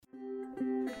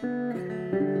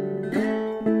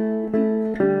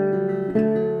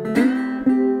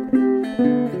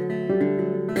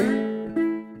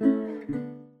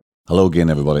Hello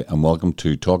again, everybody, and welcome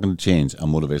to Talking to Change, a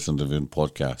motivational driven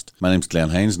podcast. My name's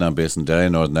Glenn Hines, and I'm based in Derry,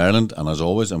 Northern Ireland, and as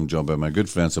always, I'm joined by my good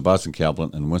friend Sebastian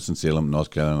Kaplan in Winston-Salem, North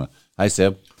Carolina. Hi,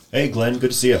 Seb. Hey, Glenn. Good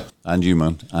to see you. And you,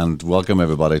 man. And welcome,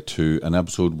 everybody, to an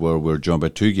episode where we're joined by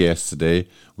two guests today.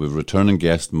 We have returning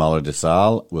guest Mallory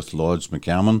DeSalle with Lodge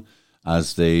McCammon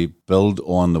as they build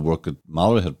on the work that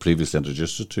Mallory had previously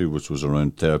introduced us to, which was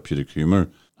around therapeutic humour.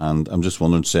 And I'm just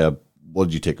wondering, Seb, what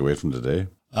did you take away from today?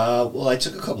 Well, I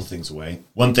took a couple things away.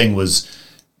 One thing was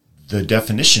the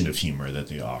definition of humor that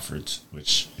they offered,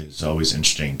 which is always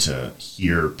interesting to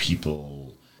hear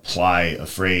people apply a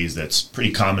phrase that's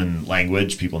pretty common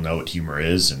language. People know what humor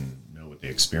is and know what they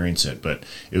experience it. But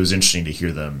it was interesting to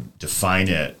hear them define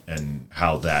it and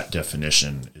how that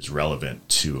definition is relevant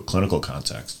to a clinical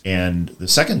context. And the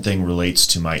second thing relates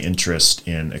to my interest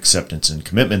in acceptance and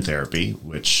commitment therapy,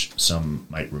 which some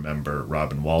might remember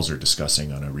Robin Walser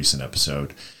discussing on a recent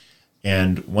episode.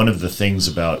 And one of the things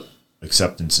about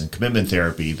acceptance and commitment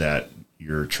therapy that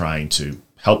you're trying to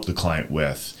help the client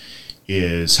with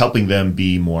is helping them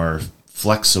be more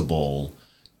flexible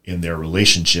in their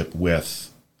relationship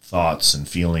with thoughts and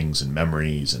feelings and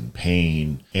memories and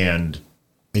pain. And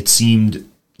it seemed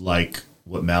like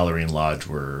what Mallory and Lodge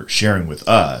were sharing with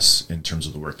us in terms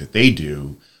of the work that they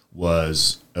do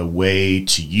was a way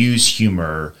to use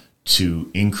humor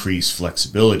to increase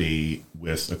flexibility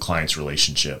with a client's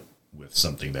relationship with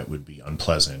something that would be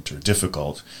unpleasant or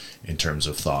difficult in terms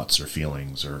of thoughts or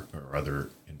feelings or other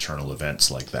internal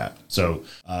events like that. So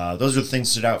those are the things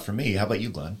that stood out for me. How about you,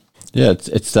 Glenn? Yeah,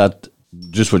 it's that,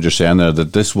 just what you're saying there,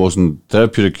 that this wasn't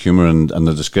therapeutic humour, and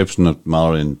the description that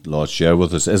Mallory and Lodge share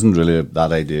with us isn't really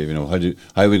that idea. You know, how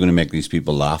are we going to make these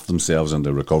people laugh themselves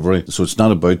into recovery? So it's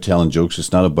not about telling jokes.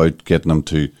 It's not about getting them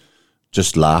to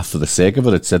just laugh for the sake of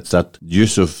it. It's that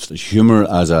use of humour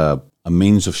as a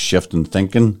means of shifting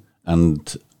thinking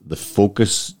and the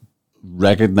focus,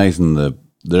 recognising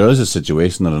there is a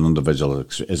situation that an individual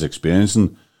is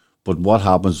experiencing, but what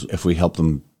happens if we help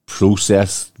them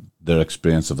process their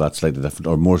experience of that slightly different,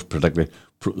 or more particularly,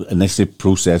 initially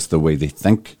process the way they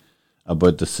think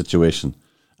about the situation.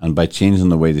 And by changing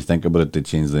the way they think about it, they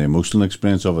change the emotional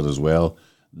experience of it as well.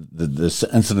 This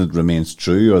incident remains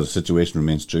true, or the situation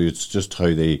remains true. It's just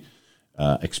how they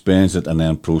experience it and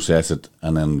then process it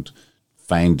and then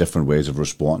find different ways of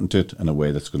responding to it in a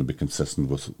way that's going to be consistent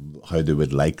with how they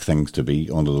would like things to be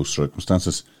under those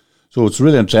circumstances. So it's a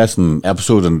really interesting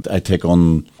episode, and I take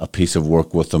on a piece of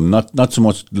work with them, not so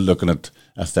much looking at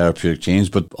a therapeutic change,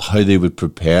 but how they would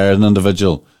prepare an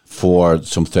individual for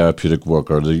some therapeutic work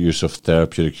or the use of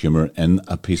therapeutic humour in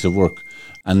a piece of work.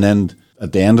 And then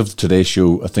at the end of today's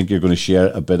show, I think you're going to share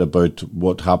a bit about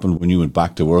what happened when you went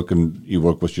back to work and you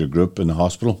worked with your group in the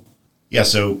hospital. Yeah,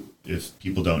 so if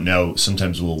people don't know,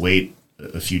 sometimes we'll wait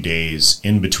a few days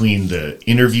in between the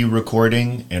interview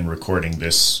recording and recording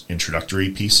this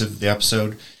introductory piece of the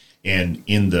episode. And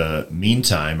in the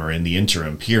meantime, or in the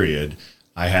interim period,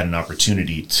 I had an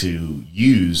opportunity to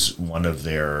use one of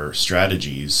their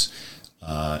strategies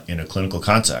in a clinical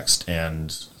context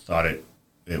and thought it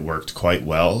worked quite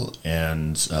well.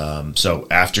 And so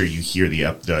after you hear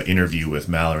the interview with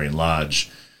Mallory and Lodge,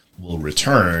 we'll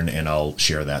return and I'll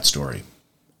share that story.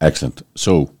 Excellent.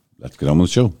 So let's get on with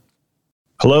the show.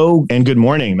 Hello and good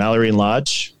morning, Mallory and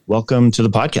Lodge. Welcome to the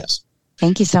podcast.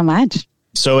 Thank you so much.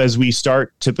 So as we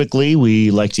start, typically, we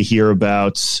like to hear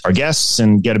about our guests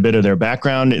and get a bit of their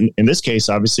background. In this case,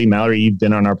 obviously, Mallory, you've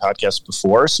been on our podcast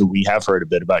before, so we have heard a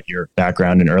bit about your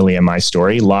background and early MI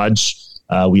story. Lodge,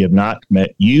 we have not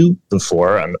met you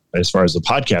before as far as the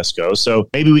podcast goes. So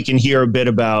maybe we can hear a bit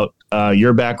about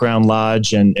your background,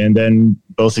 Lodge, and then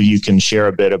both of you can share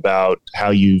a bit about how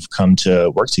you've come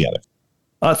to work together.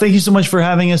 Thank you so much for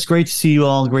having us. Great to see you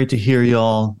all. Great to hear you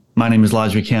all. My name is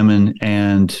Lodge McCammon,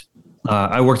 and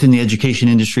I worked in the education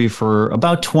industry for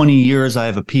about 20 years. I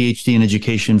have a PhD in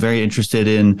education, very interested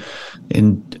in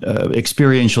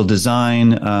experiential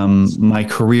design. My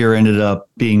career ended up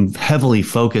being heavily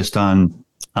focused on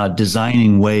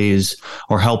designing ways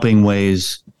or helping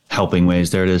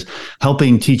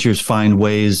teachers find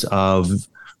ways of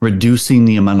reducing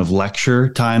the amount of lecture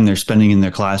time they're spending in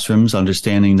their classrooms,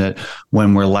 understanding that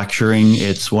when we're lecturing,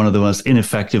 it's one of the most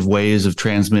ineffective ways of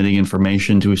transmitting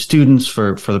information to students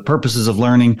for the purposes of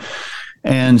learning.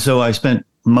 And so I spent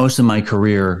most of my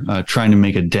career trying to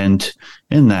make a dent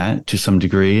in that to some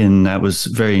degree, and that was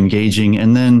very engaging.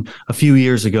 And then a few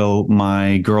years ago,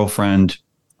 my girlfriend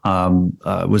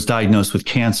was diagnosed with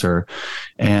cancer,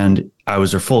 and I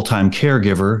was her full-time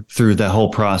caregiver through that whole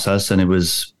process, and it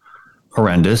was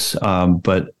horrendous.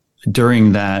 But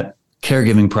during that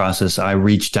caregiving process, I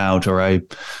reached out, or I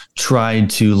tried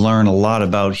to learn a lot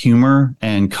about humor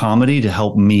and comedy to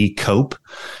help me cope.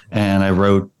 And I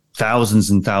wrote thousands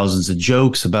and thousands of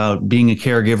jokes about being a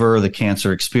caregiver, the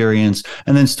cancer experience,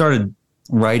 and then started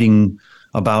writing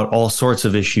about all sorts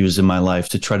of issues in my life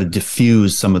to try to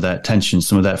diffuse some of that tension,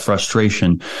 some of that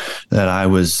frustration that I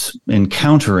was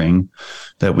encountering,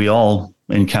 that we all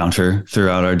encounter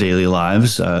throughout our daily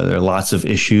lives. There are lots of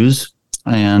issues.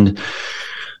 And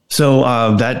so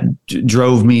that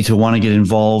drove me to want to get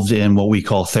involved in what we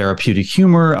call therapeutic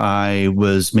humor. I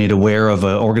was made aware of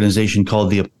an organization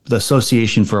called the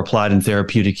Association for Applied and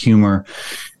Therapeutic Humor,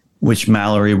 which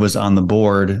Mallory was on the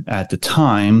board at the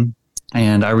time.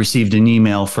 And I received an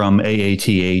email from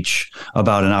AATH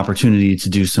about an opportunity to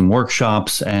do some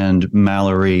workshops, and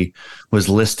Mallory was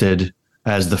listed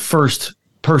as the first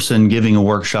person giving a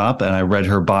workshop. And I read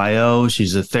her bio.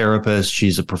 She's a therapist.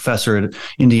 She's a professor at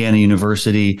Indiana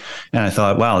University. And I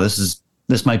thought, wow,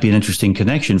 this might be an interesting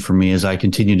connection for me as I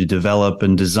continue to develop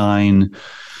and design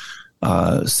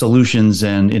solutions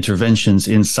and interventions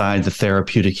inside the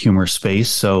therapeutic humor space.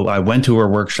 So I went to her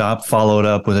workshop, followed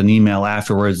up with an email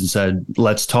afterwards and said,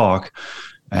 let's talk.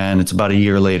 And it's about a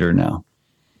year later now.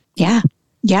 Yeah.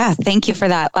 Yeah. Thank you for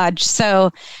that, Lodge.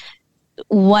 So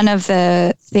one of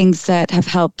the things that have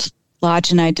helped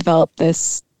Lodge and I develop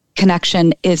this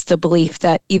connection is the belief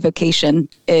that evocation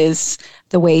is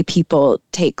the way people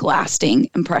take lasting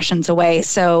impressions away.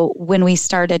 So when we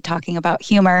started talking about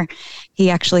humor, he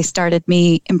actually started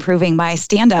me improving my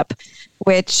stand-up,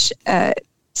 which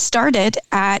started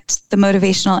at the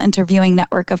Motivational Interviewing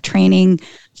Network of Training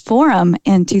Forum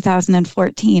in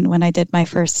 2014 when I did my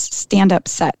first stand-up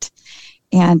set.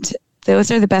 And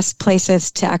those are the best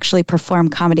places to actually perform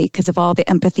comedy because of all the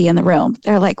empathy in the room.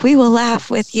 They're like, we will laugh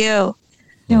with you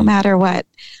no matter what,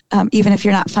 even if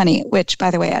you're not funny, which,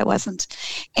 by the way, I wasn't.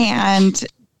 And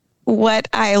what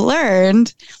I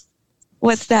learned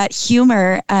was that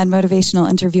humor and motivational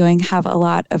interviewing have a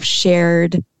lot of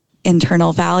shared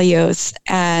internal values.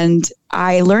 And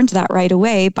I learned that right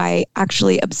away by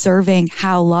actually observing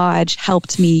how Lodge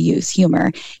helped me use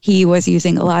humor. He was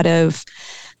using a lot of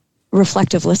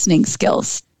reflective listening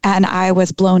skills. And I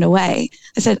was blown away.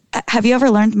 I said, have you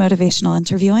ever learned motivational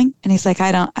interviewing? And he's like,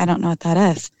 I don't know what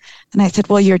that is. And I said,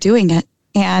 well, you're doing it.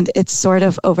 And it's sort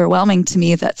of overwhelming to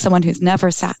me that someone who's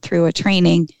never sat through a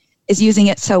training is using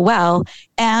it so well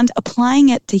and applying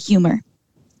it to humor.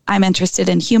 I'm interested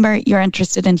in humor. You're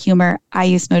interested in humor. I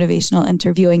use motivational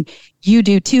interviewing. You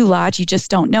do too, Lodge. You just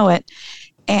don't know it.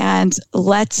 And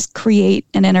let's create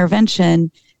an intervention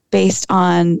based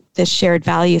on this shared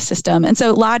value system. And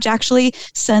so Lodge actually,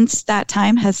 since that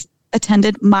time, has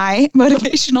attended my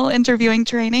motivational interviewing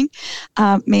training,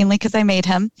 mainly because I made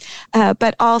him,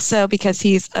 but also because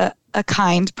he's a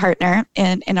kind partner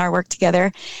in our work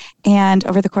together. And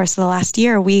over the course of the last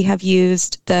year, we have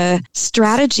used the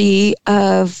strategy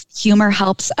of humor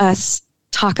helps us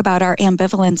talk about our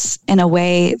ambivalence in a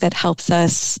way that helps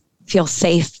us feel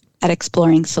safe at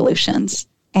exploring solutions.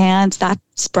 And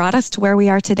that's brought us to where we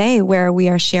are today, where we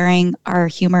are sharing our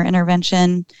humor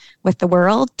intervention with the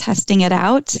world, testing it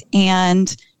out,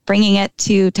 and bringing it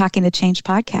to Talking to Change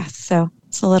podcast. So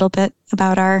it's a little bit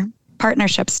about our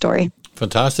partnership story.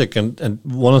 Fantastic. And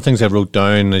one of the things I wrote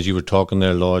down as you were talking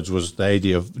there, Lodge, was the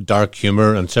idea of dark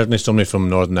humour. And certainly somebody from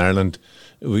Northern Ireland,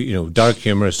 dark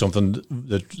humour is something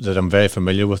that I'm very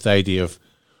familiar with, the idea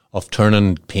of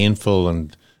turning painful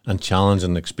and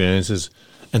challenging experiences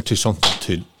into something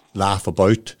to laugh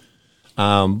about.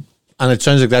 And it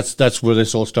sounds like that's where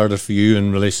this all started for you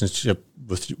in relationship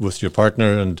with your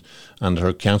partner and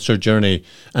her cancer journey.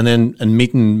 And then in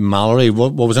meeting Mallory,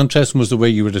 what was interesting was the way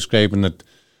you were describing that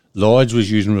Lodge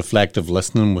was using reflective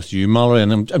listening with you, Mallory.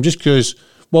 And I'm just curious,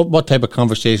 what type of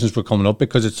conversations were coming up?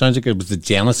 Because it sounds like it was the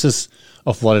genesis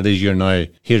of what it is you're now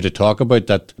here to talk about,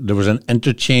 that there was an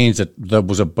interchange that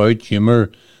was about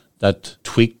humour that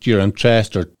tweaked your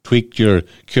interest or tweaked your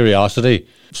curiosity.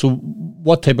 So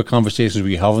what type of conversations were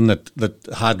you having that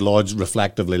had Lodge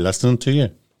reflectively listening to you?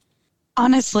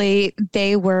 Honestly,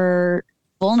 they were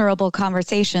vulnerable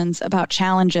conversations about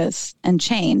challenges and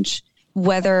change,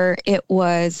 whether it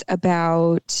was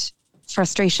about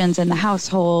frustrations in the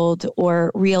household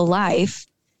or real life.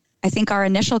 I think our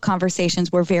initial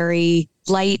conversations were very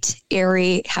light,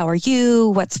 airy. How are you?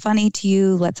 What's funny to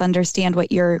you? Let's understand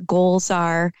what your goals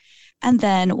are. And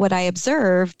then what I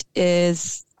observed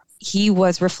is he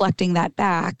was reflecting that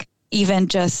back, even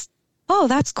just, oh,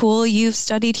 that's cool. You've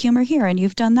studied humor here and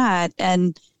you've done that.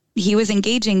 And he was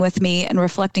engaging with me and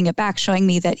reflecting it back, showing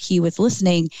me that he was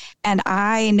listening. And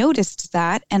I noticed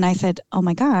that. And I said, oh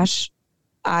my gosh,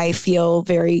 I feel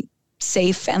very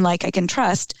safe and like I can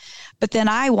trust. But then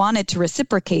I wanted to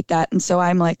reciprocate that. And so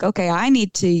I'm like, okay, I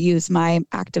need to use my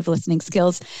active listening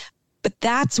skills. But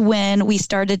that's when we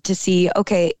started to see,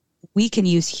 okay, we can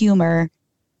use humor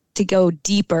to go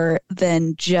deeper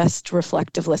than just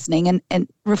reflective listening. And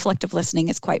reflective listening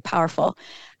is quite powerful.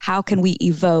 How can we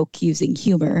evoke using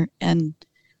humor? And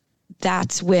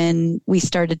that's when we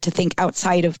started to think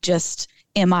outside of just,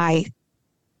 am I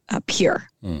pure?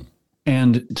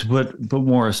 And to put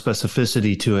more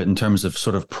specificity to it in terms of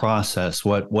sort of process,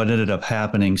 what ended up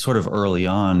happening sort of early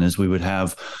on is we would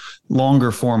have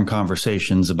longer form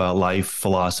conversations about life,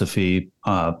 philosophy,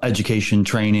 education,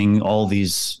 training, all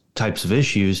these types of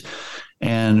issues.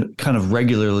 And kind of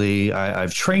regularly,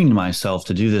 I've trained myself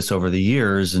to do this over the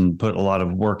years and put a lot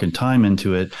of work and time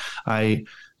into it. I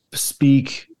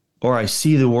speak, or I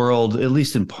see the world, at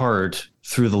least in part,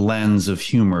 through the lens of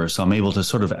humor. So I'm able to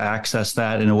sort of access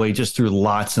that in a way just through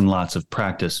lots and lots of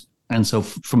practice. And so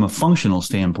from a functional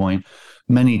standpoint,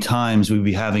 many times we'd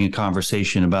be having a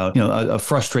conversation about, a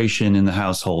frustration in the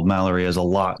household. Mallory has a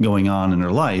lot going on in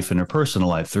her life, in her personal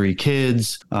life, 3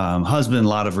 kids, husband, a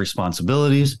lot of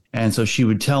responsibilities. And so she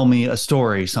would tell me a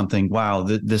story, something, wow,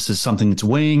 this is something that's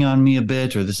weighing on me a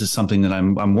bit, or this is something that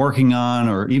I'm working on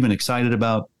or even excited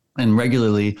about. And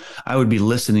regularly, I would be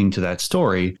listening to that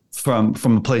story from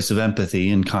a place of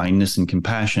empathy and kindness and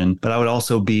compassion. But I would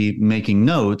also be making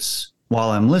notes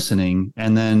while I'm listening.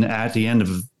 And then at the end of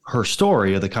her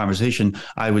story, of the conversation,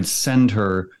 I would send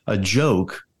her a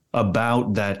joke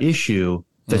about that issue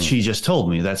that she just told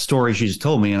me, that story she just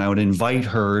told me. And I would invite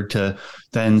her to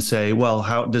then say, well,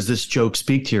 how does this joke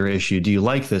speak to your issue? Do you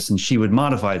like this? And she would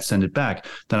modify it, send it back.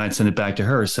 Then I'd send it back to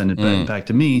her, send it back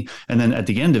to me. And then at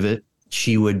the end of it,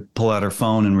 she would pull out her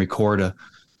phone and record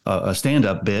a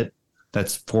stand-up bit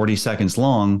that's 40 seconds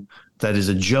long that is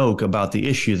a joke about the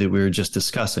issue that we were just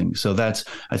discussing. So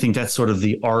I think that's sort of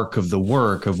the arc of the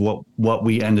work of what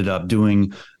we ended up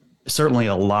doing, certainly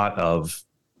a lot of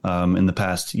in the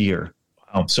past year.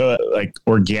 Wow. So like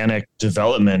organic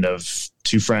development of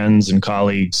 2 friends and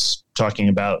colleagues talking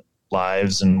about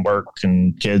lives and work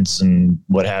and kids and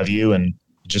what have you, and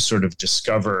just sort of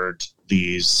discovered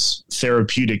these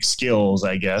therapeutic skills,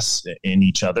 I guess, in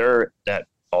each other that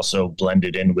also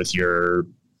blended in with your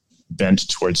bent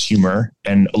towards humor.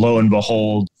 And lo and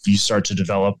behold, you start to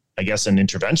develop, I guess, an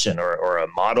intervention or a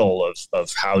model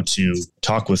of how to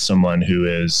talk with someone who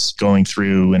is going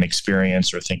through an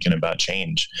experience or thinking about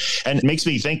change. And it makes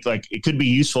me think like it could be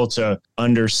useful to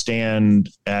understand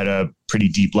at a pretty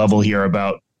deep level here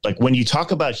about like when you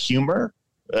talk about humor,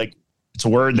 like it's a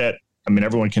word that, I mean,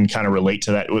 everyone can kind of relate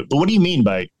to that. But what do you mean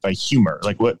by humor?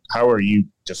 Like how are you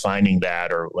defining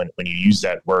that? Or when you use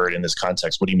that word in this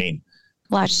context, what do you mean?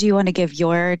 Lodge, do you want to give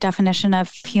your definition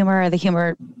of humor, or the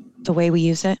humor, the way we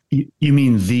use it? You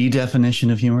mean the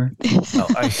definition of humor?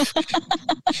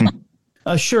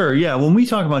 Sure. Yeah. When we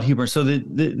talk about humor, so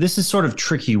this is sort of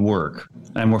tricky work,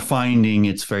 and we're finding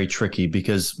it's very tricky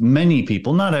because many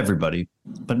people, not everybody,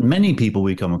 but many people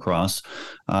we come across,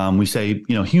 we say,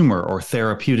 humor or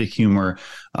therapeutic humor.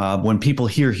 When people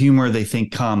hear humor, they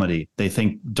think comedy, they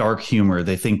think dark humor,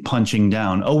 they think punching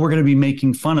down. Oh, we're going to be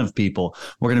making fun of people.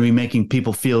 We're going to be making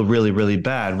people feel really, really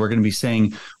bad. We're going to be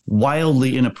saying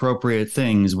wildly inappropriate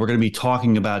things. We're going to be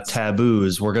talking about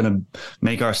taboos. We're going to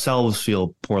make ourselves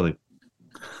feel poorly.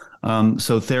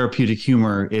 So therapeutic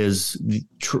humor is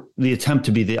the attempt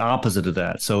to be the opposite of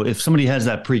that. So if somebody has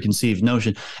that preconceived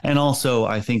notion, and also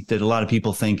I think that a lot of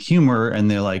people think humor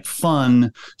and they're like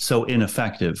fun, so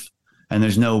ineffective, and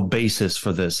there's no basis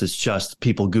for this. It's just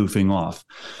people goofing off.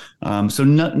 So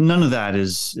none of that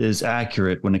is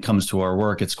accurate when it comes to our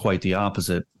work. It's quite the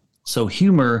opposite. So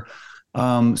humor,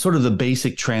 sort of the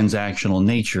basic transactional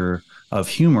nature of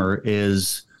humor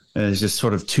is just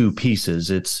sort of 2 pieces.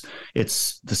 It's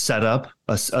the setup,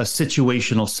 a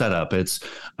situational setup. It's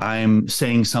I'm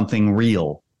saying something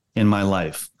real in my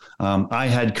life. I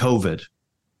had COVID,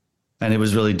 and it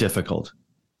was really difficult.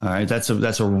 All right, that's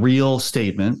a real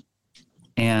statement,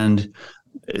 and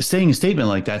saying a statement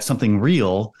like that, something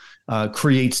real,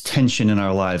 creates tension in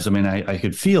our lives. I mean, I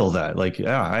could feel that. Like,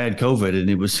 I had COVID, and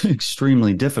it was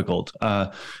extremely difficult.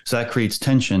 So that creates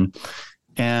tension.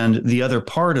 And the other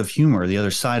part of humor, the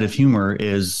other side of humor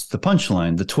is the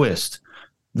punchline, the twist,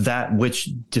 that which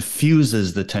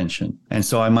diffuses the tension. And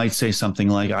so I might say something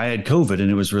like, I had COVID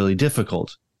and it was really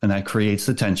difficult. And that creates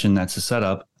the tension. That's the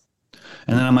setup.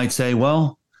 And then I might say,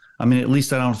 well, I mean, at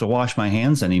least I don't have to wash my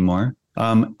hands anymore.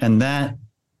 And that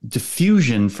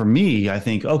diffusion for me, I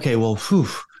think, okay, well,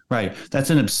 right.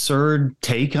 That's an absurd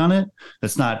take on it.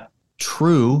 That's not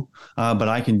true, but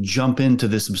I can jump into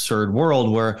this absurd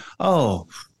world where,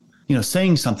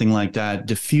 saying something like that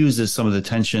diffuses some of the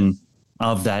tension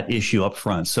of that issue up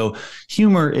front. So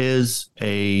humor is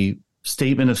a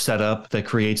statement of setup that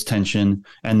creates tension,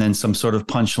 and then some sort of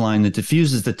punchline that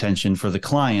diffuses the tension for the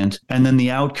client. And then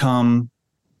the outcome,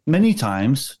 many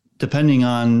times, depending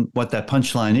on what that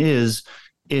punchline is,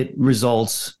 it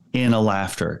results in a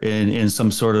laughter, in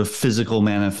some sort of physical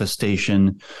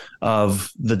manifestation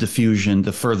of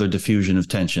the further diffusion of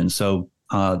tension. So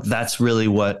that's really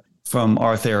what, from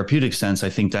our therapeutic sense, I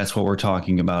think that's what we're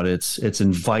talking about. It's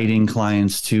inviting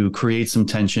clients to create some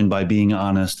tension by being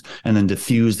honest, and then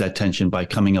diffuse that tension by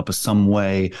coming up with some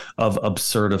way of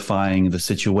absurdifying the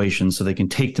situation so they can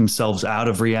take themselves out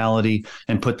of reality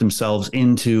and put themselves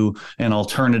into an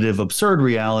alternative absurd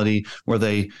reality where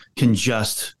they can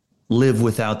just live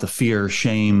without the fear,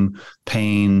 shame,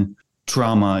 pain,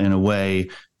 trauma in a way,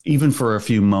 even for a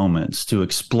few moments, to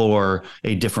explore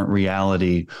a different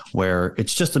reality where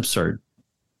it's just absurd.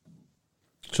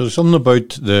 So there's something about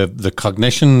the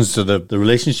cognitions, so the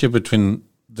relationship between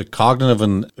the cognitive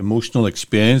and emotional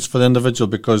experience for the individual,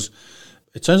 because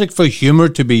it sounds like for humor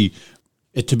to be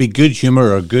good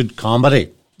humor or good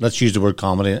comedy, let's use the word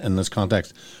comedy in this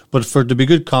context, but for it to be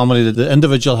good comedy, the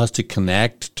individual has to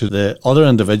connect to the other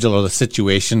individual or the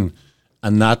situation,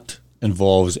 and that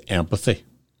involves empathy.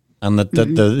 And that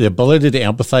the ability to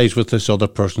empathize with this other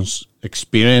person's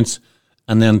experience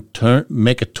and then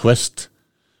make a twist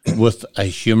with a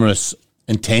humorous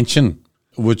intention,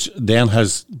 which then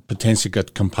has potentially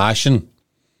got compassion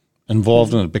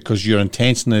involved in it, because your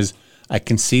intention is, I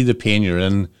can see the pain you're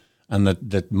in, and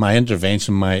that my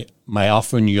intervention, my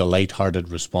offering you a lighthearted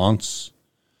response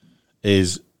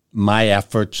is my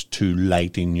efforts to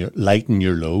lighten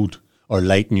your load or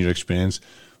lighten your experience.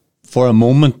 For a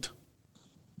moment,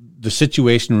 the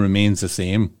situation remains the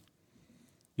same.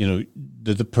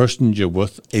 The person you're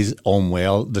with is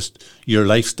unwell. Your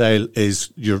lifestyle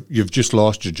is, you've just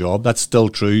lost your job. That's still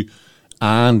true.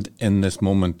 And in this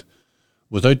moment,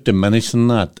 without diminishing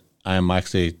that, I'm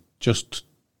actually just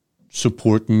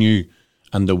supporting you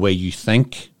and the way you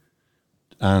think.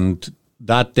 And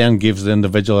that then gives the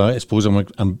individual, I suppose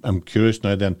I'm curious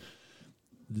now then,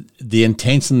 the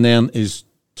intention then is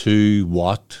to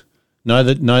what? Now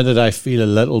that I feel a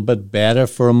little bit better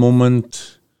for a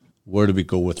moment, where do we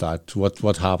go with that?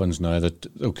 What happens now that,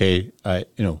 okay,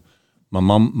 my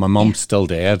mom's still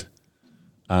dead,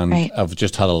 and right. I've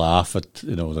just had a laugh at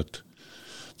that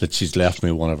she's left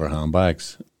me one of her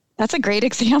handbags. That's a great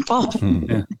example.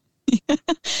 Yeah.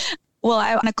 Well,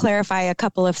 I want to clarify a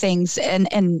couple of things,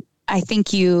 and I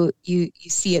think you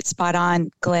see it spot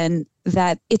on, Glenn,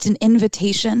 that it's an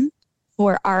invitation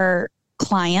for our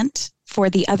client, for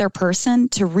the other person,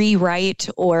 to rewrite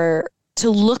or to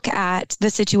look at the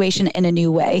situation in a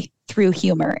new way through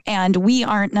humor. And we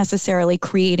aren't necessarily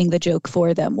creating the joke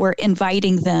for them. We're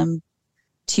inviting them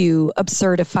to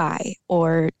absurdify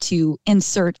or to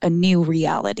insert a new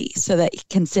reality so that it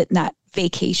can sit in that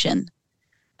vacation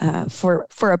for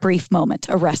a brief moment,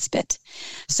 a respite.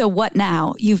 So what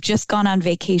now? You've just gone on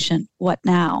vacation. What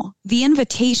now? The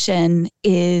invitation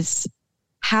is,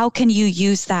 how can you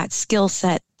use that skill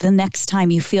set the next time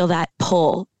you feel that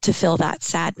pull to feel that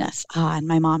sadness? And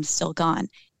my mom's still gone.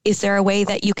 Is there a way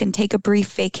that you can take a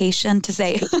brief vacation to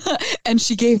say, and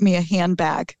she gave me a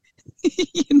handbag?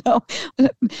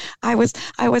 I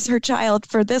was her child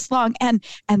for this long, and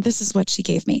this is what she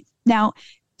gave me. Now,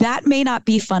 that may not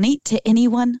be funny to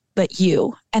anyone but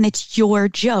you, and it's your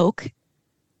joke,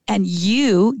 and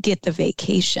you get the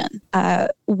vacation.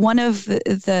 One of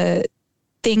the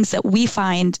things that we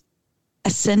find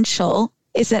essential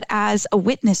is that as a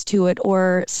witness to it,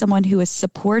 or someone who is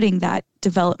supporting that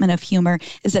development of humor,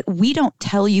 is that we don't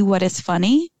tell you what is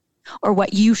funny or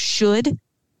what you should,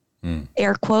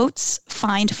 air quotes,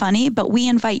 find funny, but we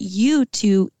invite you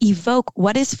to evoke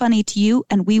what is funny to you,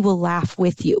 and we will laugh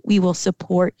with you. We will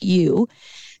support you,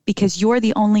 because you're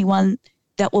the only one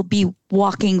that will be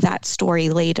walking that story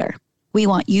later. We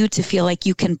want you to feel like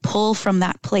you can pull from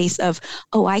that place of,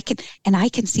 I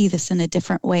can see this in a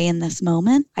different way in this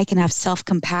moment. I can have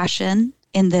self-compassion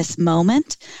in this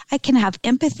moment. I can have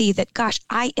empathy that, gosh,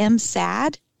 I am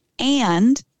sad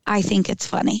and I think it's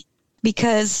funny.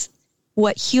 Because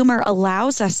what humor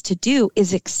allows us to do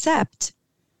is accept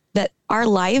that our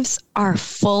lives are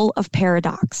full of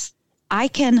paradox. I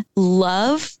can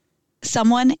love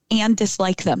someone and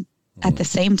dislike them at the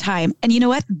same time. And you know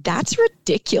what? That's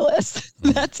ridiculous.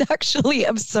 That's actually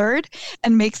absurd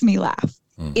and makes me laugh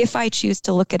if I choose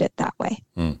to look at it that way.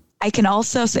 I can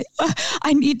also say,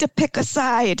 I need to pick a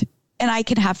side, and I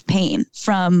can have pain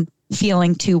from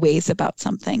feeling two ways about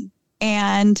something.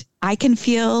 And I can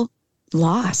feel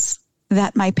loss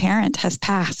that my parent has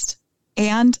passed.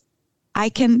 And I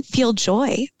can feel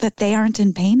joy that they aren't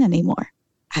in pain anymore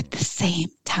at the same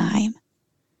time,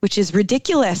 which is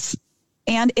ridiculous.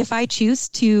 And if I choose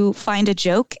to find a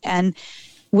joke, and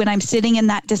when I'm sitting in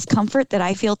that discomfort that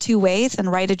I feel two ways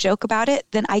and write a joke about it,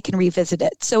 then I can revisit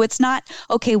it. So it's not,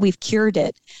 okay, we've cured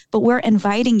it, but we're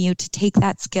inviting you to take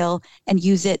that skill and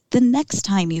use it the next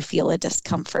time you feel a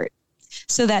discomfort.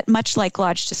 So that, much like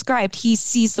Lodge described, he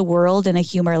sees the world in a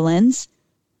humor lens.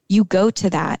 You go to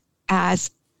that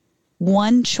as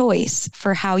one choice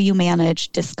for how you manage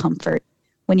discomfort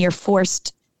when you're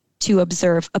forced to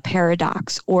observe a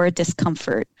paradox or a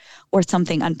discomfort or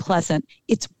something unpleasant.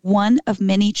 It's one of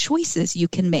many choices you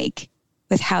can make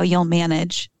with how you'll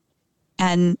manage.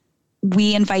 And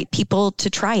we invite people to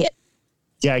try it.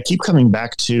 Yeah, I keep coming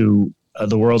back to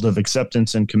the world of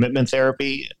acceptance and commitment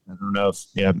therapy. I don't know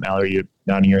if, Mallory, you're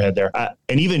nodding your head there.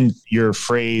 And even your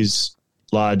phrase,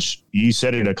 Lodge, you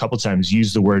said it a couple times,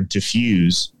 use the word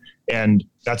diffuse. And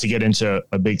not to get into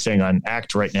a big thing on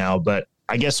ACT right now, but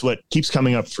I guess what keeps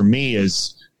coming up for me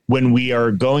is when we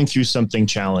are going through something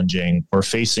challenging or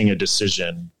facing a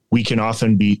decision, we can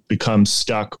often become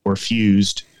stuck or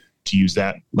fused, to use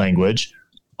that language,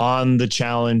 on the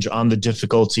challenge, on the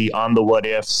difficulty, on the what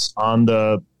ifs, on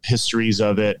the histories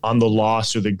of it, on the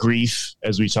loss or the grief,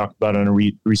 as we talked about on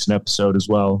a recent episode as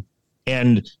well.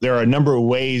 And there are a number of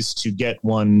ways to get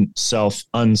oneself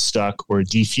unstuck or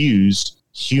defused.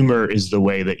 Humor is the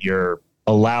way that you're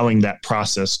allowing that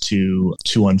process to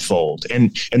unfold.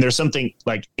 And there's something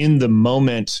like in the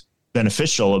moment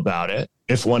beneficial about it.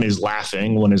 If one is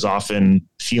laughing, one is often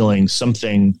feeling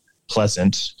something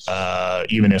pleasant,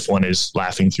 even if one is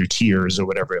laughing through tears or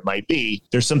whatever it might be.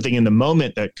 There's something in the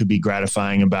moment that could be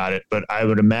gratifying about it. But I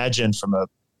would imagine from a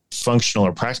functional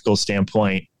or practical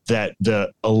standpoint that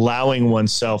the allowing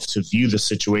oneself to view the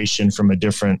situation from a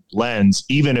different lens,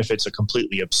 even if it's a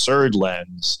completely absurd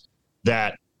lens,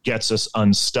 that gets us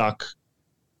unstuck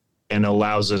and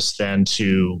allows us then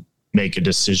to make a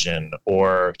decision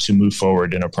or to move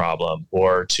forward in a problem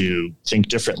or to think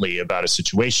differently about a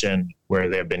situation where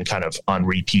they've been kind of on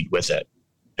repeat with it,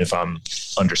 if I'm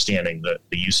understanding the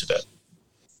use of it.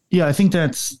 Yeah, I think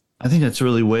that's a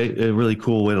really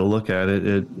cool way to look at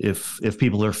it. If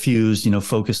people are fused,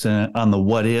 focused on the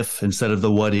what if instead of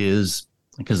the what is,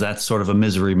 because that's sort of a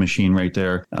misery machine right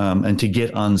there. And to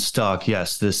get unstuck,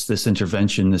 yes, this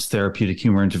intervention, this therapeutic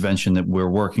humor intervention that we're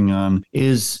working on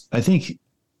is, I think,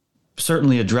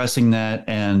 certainly addressing that.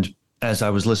 And as I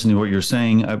was listening to what you're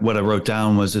saying, what I wrote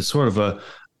down was it's sort of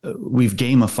we've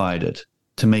gamified it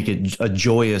to make it a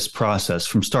joyous process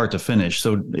from start to finish.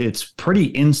 So it's pretty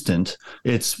instant.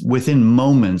 It's within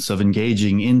moments of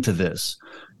engaging into this.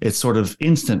 It's sort of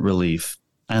instant relief.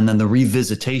 And then the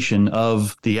revisitation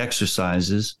of the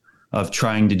exercises of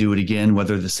trying to do it again,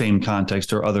 whether the same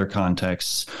context or other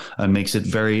contexts, makes it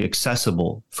very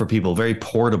accessible for people, very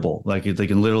portable. Like they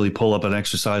can literally pull up an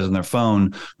exercise on their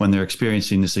phone when they're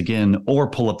experiencing this again, or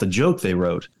pull up the joke they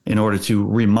wrote in order to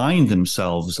remind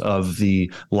themselves of the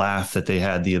laugh that they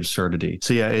had, the absurdity.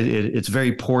 So yeah, it's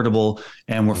very portable,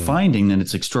 and we're finding that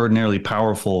it's extraordinarily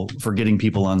powerful for getting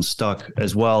people unstuck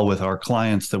as well with our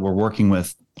clients that we're working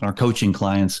with. Our coaching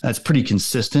clients, that's pretty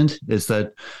consistent, is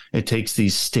that it takes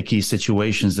these sticky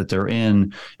situations that they're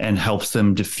in and helps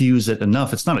them diffuse it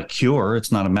enough. It's not a cure,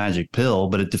 it's not a magic pill,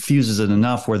 but it diffuses it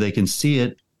enough where they can see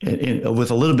it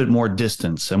with a little bit more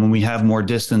distance. And when we have more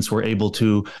distance, we're able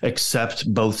to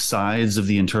accept both sides of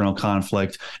the internal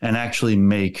conflict and actually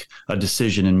make a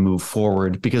decision and move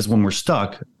forward. Because when we're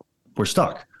stuck, we're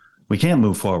stuck. We can't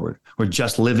move forward. We're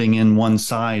just living in one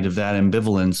side of that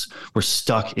ambivalence. We're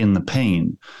stuck in the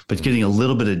pain. But getting a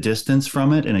little bit of distance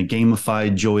from it in a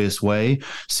gamified, joyous way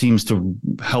seems to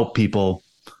help people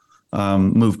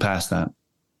move past that.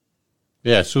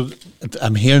 Yeah, so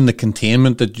I'm hearing the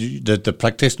containment that the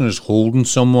practitioner is holding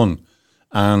someone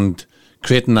and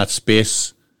creating that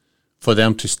space for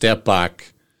them to step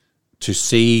back, to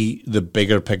see the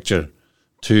bigger picture,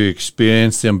 to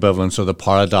experience the ambivalence or the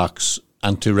paradox,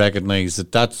 and to recognize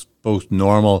that that's both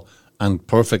normal and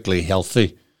perfectly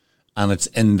healthy. And it's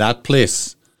in that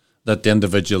place that the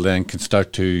individual then can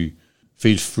start to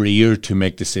feel freer to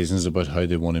make decisions about how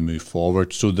they want to move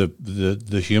forward. So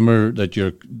the humor that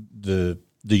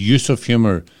the use of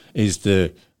humor is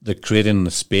the creating the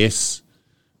space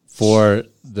for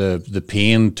the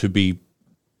pain to be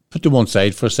put to one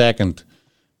side for a second,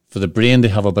 for the brain to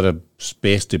have a bit of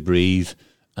space to breathe,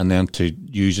 and then to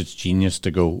use its genius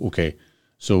to go, okay,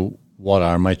 so what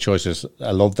are my choices?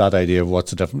 I love that idea of what's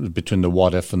the difference between the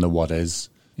what if and the what is.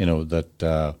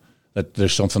 That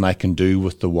there's something I can do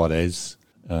with the what is.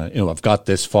 I've got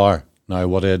this far. Now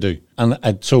what do I do?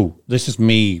 And so this is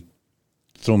me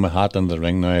throw my hat in the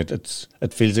ring now.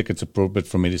 It feels like it's appropriate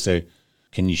for me to say,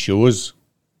 can you show us?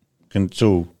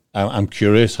 I'm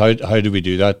curious, how do we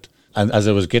do that? And as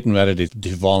I was getting ready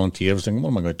to volunteer, I was thinking, what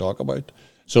am I going to talk about?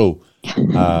 So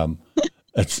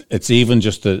it's even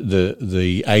just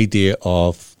the idea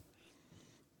of,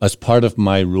 as part of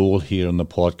my role here on the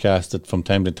podcast, that from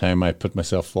time to time I put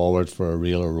myself forward for a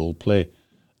reel or role play,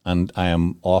 and I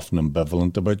am often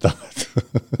ambivalent about that.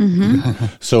 Mm-hmm.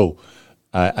 So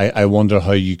I wonder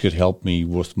how you could help me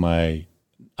with my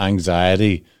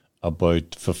anxiety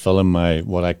about fulfilling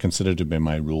what I consider to be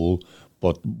my role,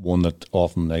 but one that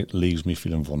often leaves me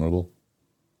feeling vulnerable.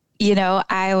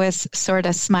 I was sort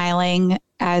of smiling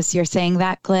as you're saying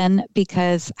that, Glenn,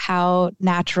 because how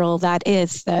natural that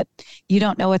is, that you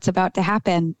don't know what's about to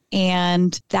happen.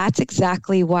 And that's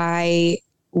exactly why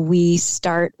we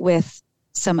start with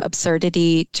some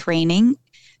absurdity training,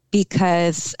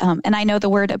 because, and I know the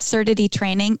word absurdity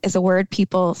training is a word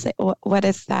people say, what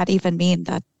does that even mean?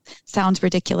 That sounds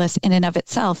ridiculous in and of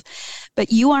itself.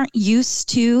 But you aren't used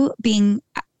to being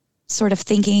sort of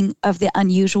thinking of the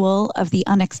unusual, of the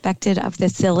unexpected, of the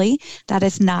silly. That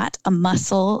is not a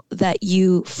muscle that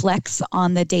you flex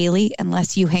on the daily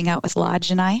unless you hang out with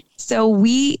Lodge and I. So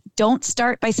we don't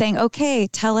start by saying, okay,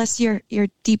 tell us your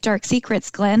deep, dark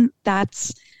secrets, Glenn.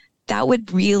 That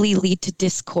would really lead to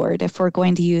discord if we're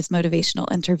going to use motivational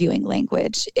interviewing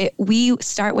language. We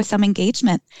start with some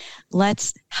engagement.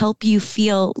 Let's help you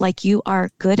feel like you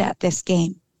are good at this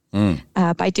game.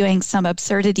 By doing some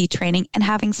absurdity training and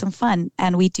having some fun.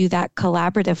 And we do that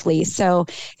collaboratively. So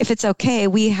if it's okay,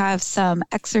 we have some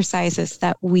exercises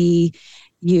that we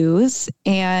use.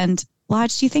 And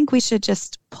Lodge, do you think we should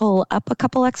just pull up a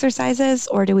couple exercises,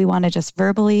 or do we want to just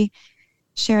verbally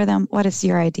share them? What is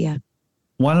your idea?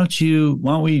 Why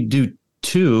don't we do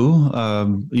two?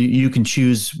 You can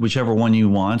choose whichever one you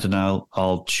want, and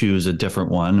I'll choose a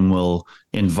different one, and we'll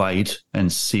invite and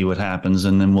see what happens,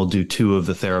 and then we'll do two of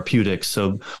the therapeutics.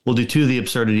 So we'll do two of the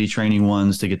absurdity training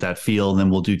ones to get that feel, and then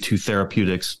we'll do two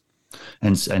therapeutics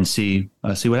and see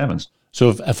what happens.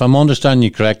 So if I'm understanding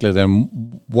you correctly,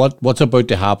 then what's about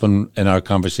to happen in our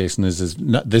conversation is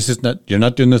you're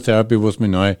not doing the therapy with me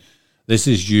now. This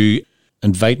is you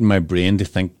inviting my brain to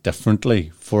think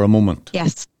differently for a moment.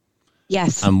 Yes.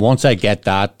 And once I get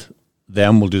that,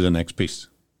 then we'll do the next piece.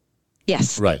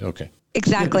 Yes. Right. Okay.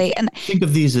 Exactly. Yeah, and think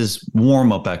of these as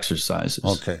warm-up exercises.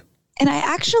 Okay. And I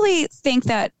actually think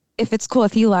that if it's cool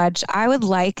with you, Lodge, I would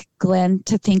like Glenn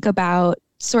to think about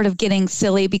sort of getting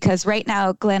silly, because right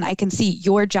now, Glenn, I can see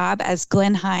your job as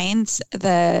Glenn Hines,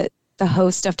 the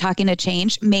host of Talking to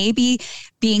Change. Maybe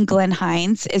being Glenn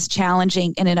Hines is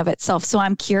challenging in and of itself. So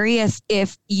I'm curious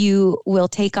if you will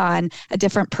take on a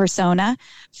different persona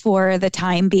for the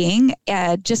time being,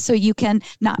 just so you can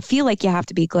not feel like you have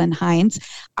to be Glenn Hines.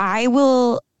 I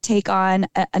will take on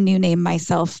a new name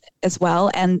myself as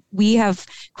well. And we have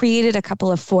created a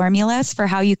couple of formulas for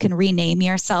how you can rename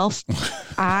yourself.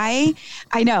 I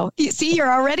know. You see,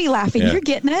 you're already laughing. Yeah. You're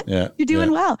getting it. Yeah. You're doing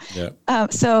well. Yeah.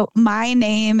 So my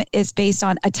name is based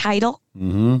on a title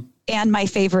and my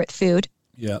favorite food.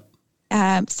 Yeah.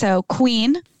 So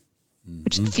Queen,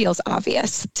 which feels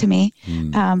obvious to me.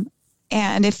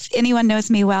 And if anyone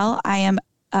knows me well, I am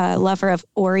a lover of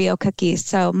Oreo cookies.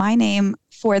 So my name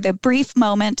for the brief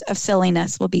moment of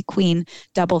silliness will be Queen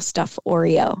Double Stuff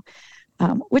Oreo,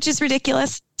 which is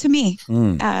ridiculous to me.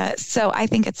 So I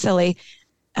think it's silly.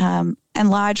 And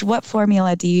Lodge, what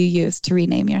formula do you use to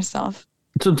rename yourself?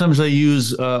 Sometimes I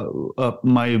use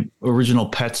my original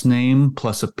pet's name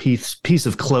plus a piece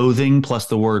of clothing plus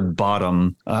the word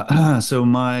bottom. So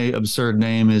my absurd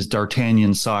name is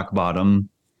D'Artagnan Sock Bottom.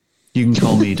 You can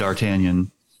call me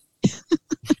D'Artagnan.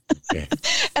 Okay.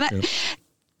 And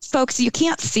folks, you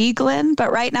can't see Glenn,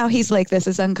 but right now he's like, this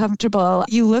is uncomfortable.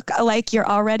 You look like you're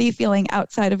already feeling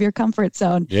outside of your comfort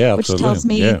zone. Yeah, which absolutely. tells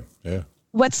me yeah.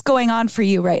 What's going on for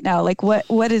you right now? Like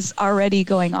what is already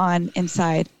going on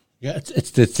inside? Yeah,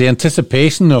 it's the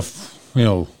anticipation of,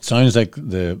 sounds like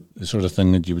the sort of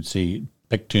thing that you would see,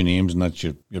 pick two names and that's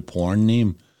your porn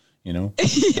name,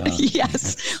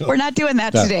 Yes, so, we're not doing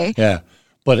that today. Yeah,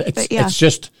 but it's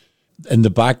just in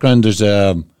the background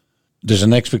there's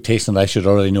an expectation that I should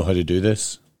already know how to do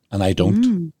this, and I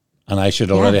don't. And I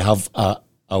should already have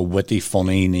a witty,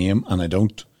 funny name, and I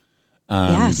don't.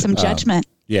 And, some judgment.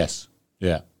 Yes.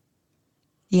 Yeah.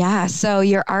 Yeah. So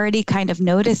you're already kind of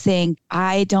noticing,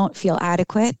 I don't feel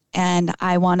adequate, and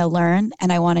I want to learn,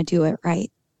 and I want to do it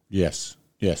right. Yes.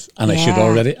 And I should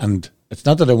already, and it's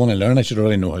not that I want to learn, I should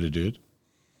already know how to do it.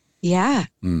 Yeah.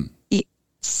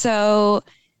 So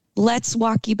let's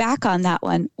walk you back on that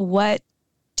one.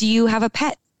 Do you have a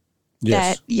pet?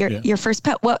 Yes. that your first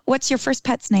pet. What's your first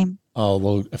pet's name? Oh,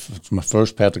 well, if it's my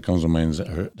first pet that comes to mind,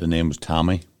 the name is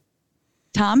Tommy.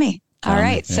 Tommy. All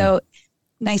right. Yeah. So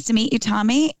nice to meet you,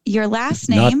 Tommy. Your last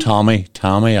name? Not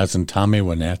Tommy as in Tommy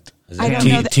Wynette. I don't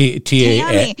know.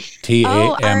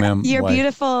 Tamm. You're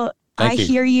beautiful. Thank you.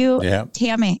 Hear you, Yeah.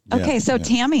 Tammy. Okay, so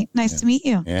Tammy, nice to meet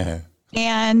you. Yeah.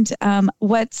 And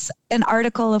what's an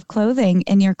article of clothing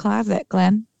in your closet,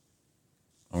 Glenn?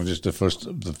 Oh, just the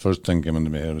first thing came into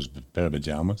my head was a pair of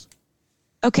pajamas.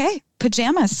 Okay,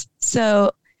 pajamas.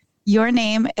 So your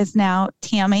name is now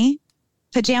Tammy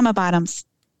Pajama Bottoms.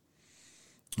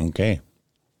 Okay.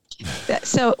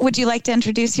 So would you like to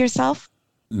introduce yourself?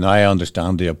 Now I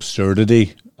understand the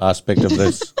absurdity aspect of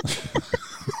this.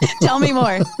 Tell me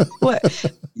more. What?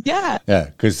 Yeah. Yeah,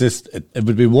 because it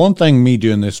would be one thing me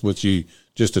doing this with you,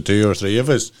 just the two or three of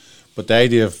us, but the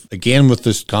idea of, again, with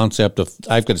this concept of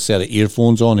I've got a set of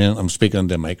earphones on and I'm speaking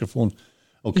into a microphone.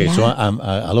 Okay, so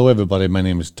hello everybody. My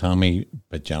name is Tommy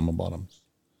Pajama Bottoms.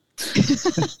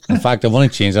 In fact, I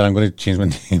want to change that. I'm going to change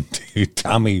my name to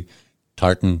Tommy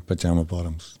Tartan Pajama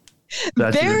Bottoms.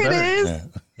 There it is.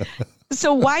 Yeah.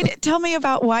 So tell me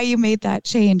about why you made that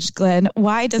change, Glenn.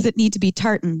 Why does it need to be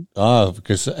tartan? Oh,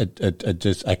 because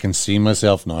I can see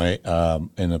myself now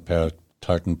in a pair of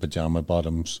tartan pajama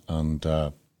bottoms, and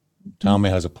Tommy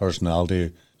has a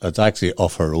personality that's actually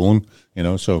of her own,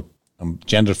 so I'm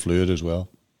gender fluid as well.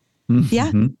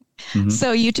 Yeah. Mm-hmm.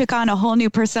 So you took on a whole new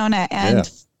persona, and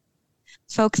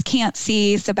folks can't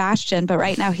see Sebastian, but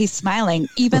right now he's smiling,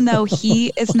 even though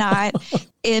he is not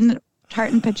in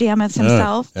tartan pajamas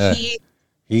himself.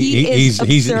 He's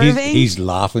observing. He's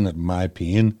laughing at my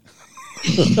pain.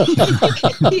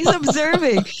 He's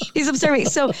observing.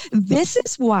 So this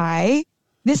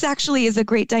actually is a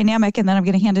great dynamic. And then I'm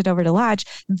going to hand it over to Lodge.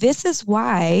 This is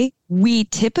why we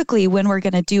typically, when we're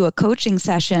going to do a coaching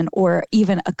session or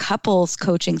even a couples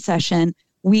coaching session,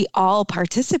 we all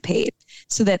participate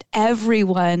so that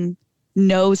everyone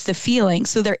knows the feeling.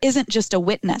 So there isn't just a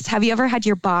witness. Have you ever had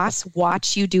your boss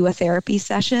watch you do a therapy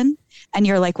session and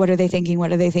you're like, what are they thinking?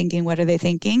 What are they thinking? What are they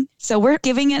thinking? So we're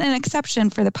giving it an exception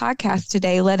for the podcast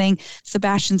today, letting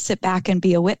Sebastian sit back and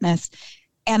be a witness.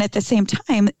 And at the same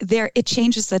time, it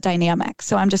changes the dynamic.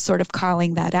 So I'm just sort of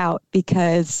calling that out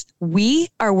because we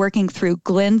are working through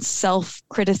Glenn's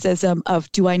self-criticism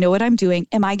of, do I know what I'm doing?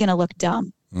 Am I going to look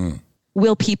dumb?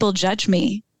 Will people judge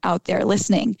me out there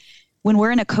listening? When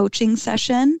we're in a coaching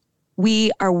session,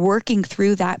 we are working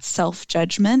through that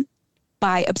self-judgment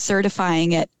by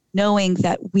absurdifying it, knowing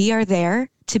that we are there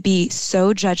to be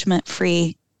so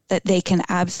judgment-free that they can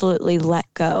absolutely let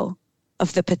go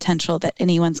of the potential that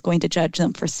anyone's going to judge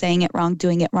them for saying it wrong,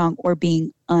 doing it wrong, or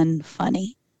being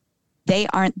unfunny. They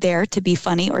aren't there to be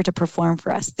funny or to perform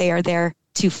for us. They are there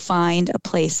to find a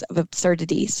place of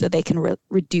absurdity so they can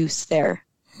reduce their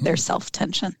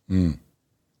self-tension.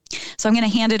 So I'm going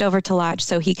to hand it over to Lodge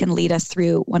so he can lead us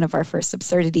through one of our first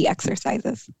absurdity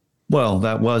exercises. Well,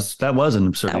 that was an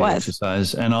absurdity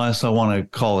exercise. And I also want to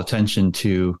call attention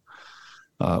to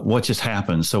what just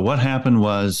happened. So what happened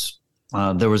was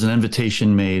there was an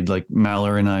invitation made, like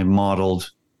Mallory and I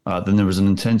modeled. Then there was an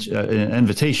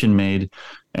invitation made,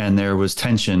 and there was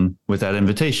tension with that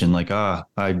invitation. Like,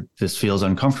 this feels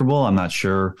uncomfortable. I'm not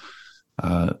sure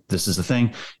this is the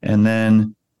thing. And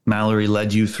then Mallory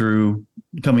led you through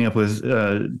coming up with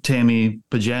Tammy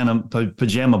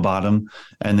Pajama Bottom,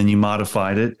 and then you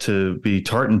modified it to be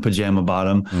Tartan Pajama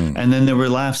Bottom. And then there were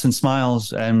laughs and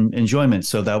smiles and enjoyment.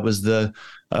 So that was the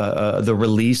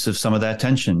release of some of that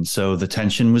tension. So the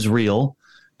tension was real.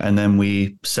 And then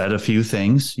we said a few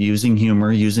things using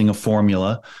humor, using a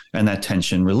formula, and that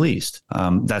tension released.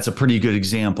 That's a pretty good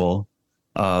example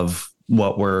of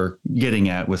what we're getting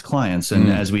at with clients. And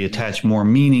as we attach more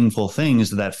meaningful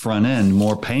things to that front end,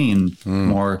 more pain,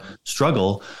 more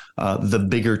struggle, the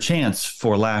bigger chance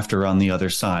for laughter on the other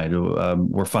side.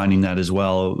 We're finding that as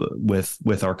well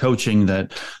with our coaching,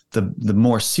 that the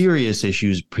more serious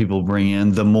issues people bring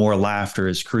in, the more laughter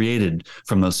is created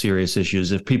from those serious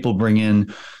issues. If people bring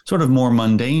in sort of more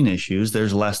mundane issues,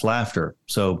 there's less laughter.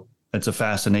 So it's a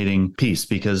fascinating piece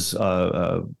because,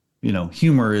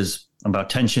 humor is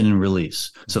about tension and release.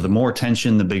 So the more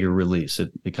tension, the bigger release.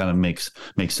 It kind of makes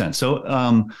sense. So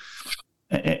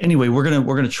anyway, we're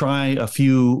gonna try a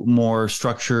few more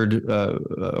structured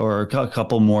or a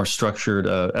couple more structured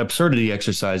absurdity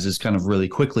exercises, kind of really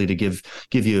quickly to give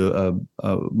you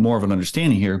a more of an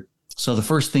understanding here. So the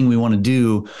first thing we want to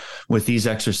do with these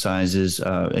exercises,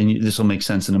 and this will make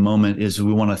sense in a moment, is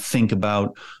we want to think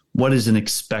about what is an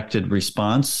expected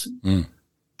response.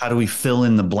 how do we fill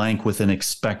in the blank with an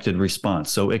expected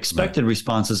response? So expected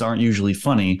responses aren't usually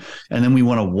funny. And then we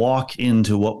want to walk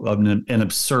into what an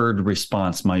absurd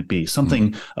response might be.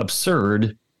 Something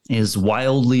absurd is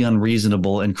wildly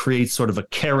unreasonable and creates sort of a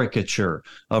caricature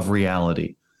of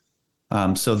reality.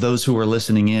 So those who are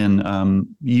listening in,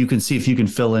 you can see if you can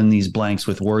fill in these blanks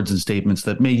with words and statements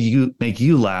that make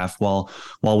you laugh while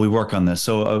we work on this.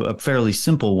 So a fairly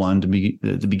simple one to be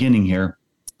at the beginning here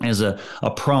is a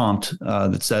prompt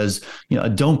that says,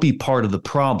 don't be part of the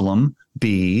problem,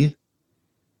 be,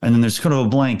 and then there's kind of a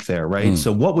blank there, right?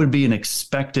 So what would be an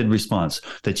expected response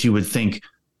that you would think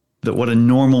that what a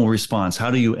normal response?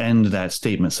 How do you end that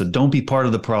statement? So don't be part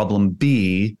of the problem,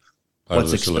 be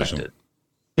what's expected.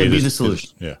 Be the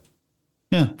solution.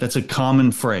 Yeah, that's a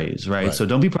common phrase, right? So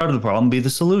don't be part of the problem, be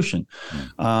the solution.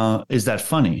 Is that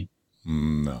funny?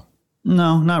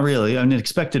 No, not really. I mean,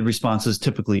 expected responses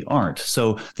typically aren't.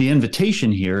 So the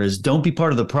invitation here is don't be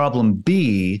part of the problem,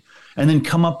 be, and then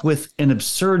come up with an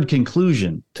absurd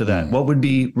conclusion to that. What would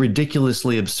be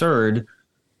ridiculously absurd?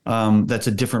 That's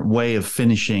a different way of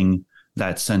finishing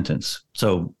that sentence.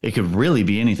 So it could really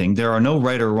be anything. There are no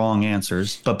right or wrong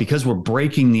answers, but because we're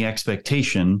breaking the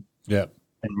expectation and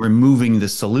removing the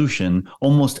solution,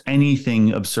 almost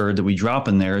anything absurd that we drop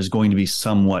in there is going to be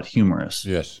somewhat humorous.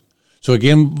 Yes. So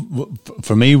again,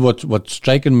 for me, what's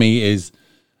striking me is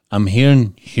I'm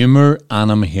hearing humor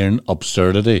and I'm hearing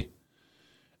absurdity.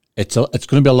 It's going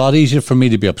to be a lot easier for me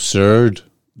to be absurd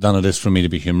than it is for me to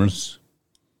be humorous.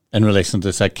 In relation to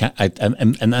this,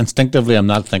 and instinctively, I'm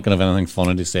not thinking of anything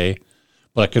funny to say,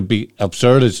 but I could be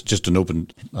absurd as just an open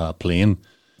plane.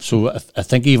 So I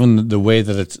think even the way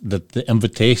that the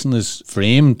invitation is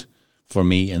framed for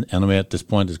me, and anyway at this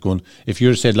point, is going. If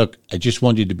you're saying, "Look, I just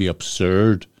want you to be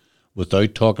absurd,"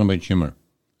 without talking about humor,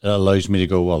 it allows me to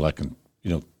go, well, I can,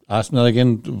 ask me that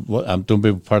again. Don't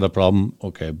be part of the problem.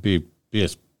 Okay, be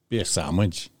a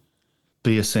sandwich.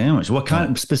 Be a sandwich. What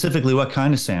kind? Specifically, what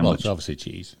kind of sandwich? Well, it's obviously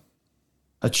cheese.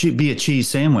 Be a cheese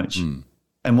sandwich.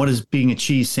 And what does being a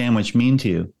cheese sandwich mean to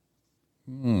you?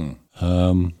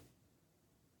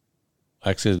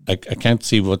 Actually, I can't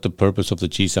see what the purpose of the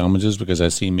cheese sandwich is because I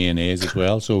see mayonnaise as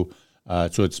well. So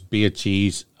it's be a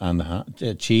cheese and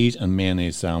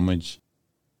mayonnaise sandwich.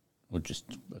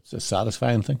 It's a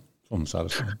satisfying thing. Something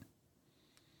satisfying.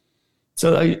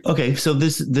 So so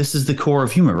this is the core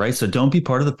of humor, right? So don't be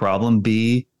part of the problem.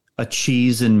 Be a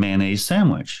cheese and mayonnaise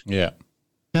sandwich. Yeah.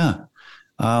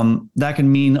 That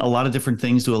can mean a lot of different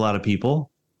things to a lot of people.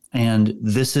 And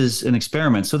this is an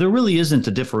experiment. So there really isn't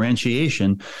a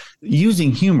differentiation.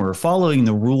 Using humor, following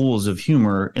the rules of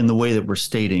humor in the way that we're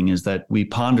stating is that we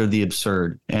ponder the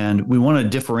absurd and we want to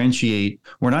differentiate.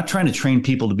 We're not trying to train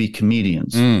people to be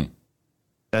comedians.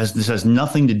 This has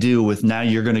nothing to do with now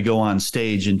you're going to go on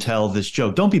stage and tell this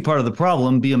joke. Don't be part of the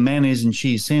problem, be a mayonnaise and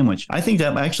cheese sandwich. I think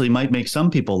that actually might make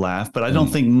some people laugh, but I don't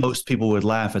think most people would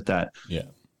laugh at that. Yeah.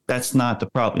 That's not the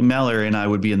problem. Mallory and I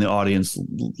would be in the audience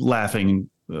laughing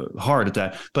hard at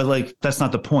that. But that's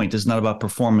not the point. This is not about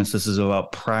performance. This is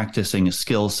about practicing a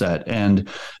skill set, and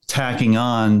tacking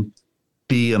on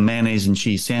be a mayonnaise and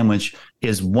cheese sandwich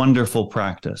is wonderful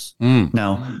practice.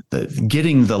 Now,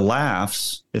 getting the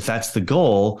laughs, if that's the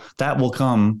goal, that will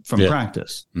come from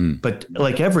practice. But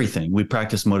like everything, we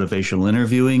practice motivational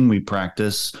interviewing, we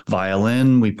practice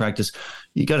violin,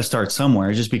 you got to start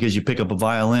somewhere. Just because you pick up a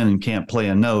violin and can't play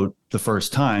a note the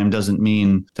first time doesn't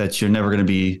mean that you're never going to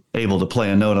be able to play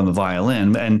a note on the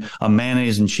violin. And a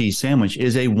mayonnaise and cheese sandwich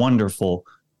is a wonderful,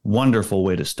 wonderful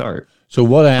way to start. So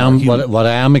what I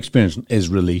am experiencing is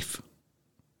relief.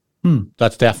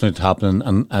 That's definitely happening,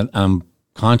 and I'm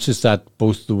conscious that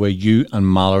both the way you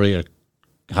and Mallory are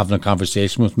having a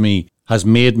conversation with me has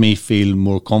made me feel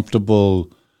more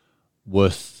comfortable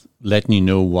with letting you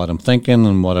know what I'm thinking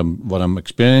and what I'm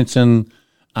experiencing,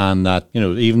 and that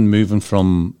even moving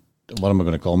from what am I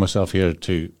going to call myself here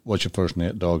to what's your first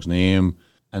dog's name,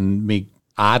 and me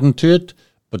adding to it,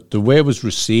 but the way it was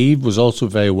received was also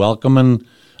very welcoming.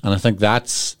 And I think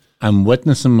I'm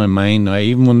witnessing my mind now,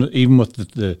 even with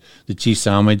the cheese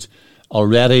sandwich.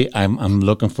 Already, I'm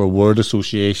looking for word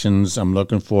associations.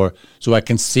 So I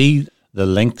can see the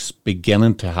links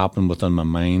beginning to happen within my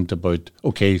mind about,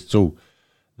 okay, so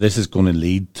this is going to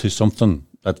lead to something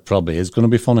that probably is going to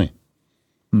be funny.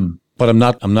 But I'm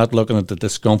not looking at the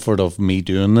discomfort of me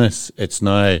doing this. It's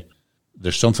now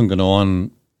there's something going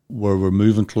on where we're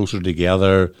moving closer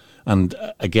together. And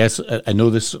I guess I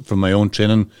know this from my own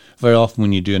training. Very often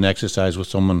when you do an exercise with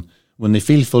someone, when they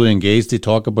feel fully engaged, they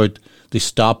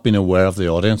stop being aware of the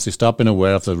audience. They stop being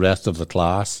aware of the rest of the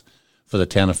class for the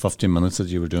 10 or 15 minutes that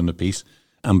you were doing the piece.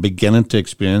 I'm beginning to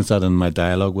experience that in my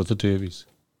dialogue with the two of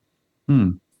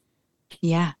you.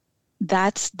 Yeah.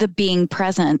 That's the being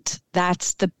present.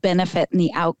 That's the benefit and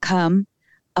the outcome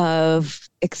of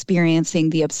experiencing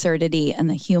the absurdity and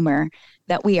the humor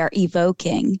that we are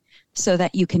evoking so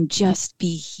that you can just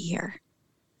be here.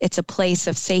 It's a place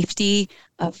of safety,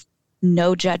 of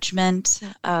no judgment,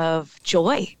 of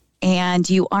joy. And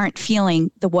you aren't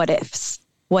feeling the what ifs.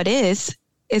 What is,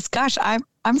 gosh,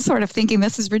 I'm sort of thinking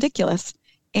this is ridiculous.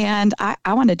 And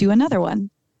I want to do another one.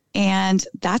 And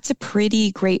that's a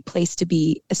pretty great place to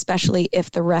be, especially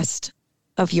if the rest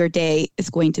of your day is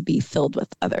going to be filled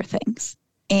with other things.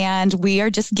 And we are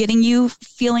just getting you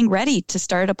feeling ready to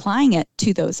start applying it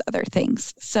to those other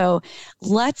things. So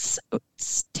let's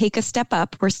take a step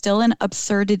up. We're still in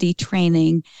absurdity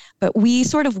training, but we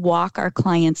sort of walk our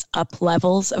clients up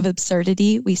levels of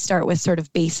absurdity. We start with sort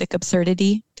of basic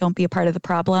absurdity. Don't be a part of the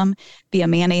problem. Be a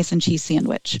mayonnaise and cheese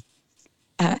sandwich.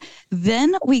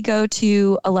 Then we go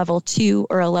to a level 2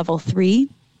 or a level 3,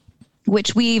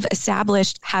 which we've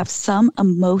established have some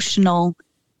emotional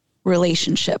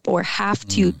relationship or have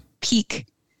to peak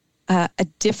a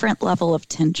different level of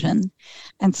tension.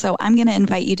 And so I'm going to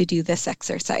invite you to do this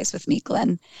exercise with me,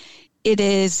 Glenn. It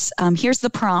is, here's the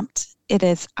prompt. It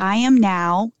is, I am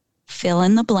now, fill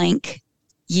in the blank,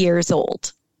 years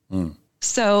old.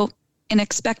 So an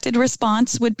expected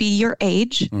response would be your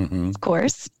age, of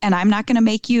course. And I'm not going to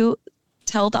make you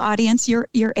tell the audience your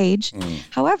age.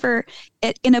 However,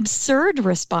 an absurd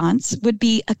response would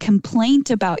be a complaint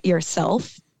about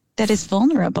yourself that is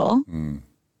vulnerable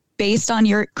based on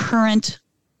your current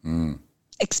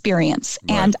experience.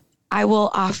 Right. And I will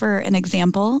offer an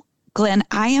example. Glenn,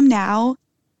 I am now,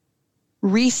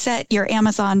 reset your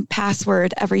Amazon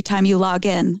password every time you log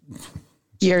in,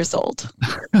 years old.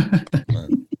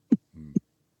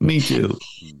 Me too.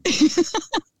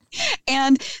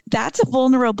 And that's a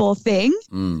vulnerable thing.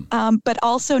 But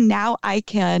also now I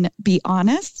can be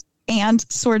honest and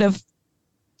sort of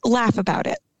laugh about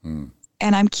it.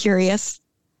 And I'm curious,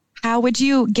 how would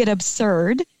you get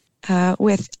absurd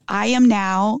with I am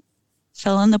now,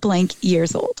 fill in the blank,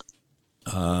 years old?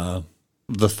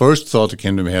 The first thought that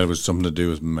came to my head was something to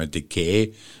do with my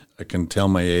decay. I can tell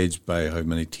my age by how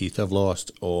many teeth I've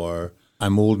lost, or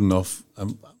I'm old enough.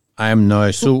 I am now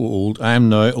so old. I am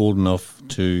now old enough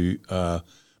to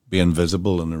be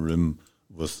invisible in a room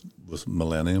with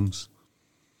millenniums.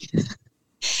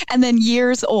 And then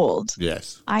years old.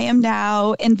 Yes. I am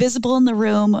now invisible in the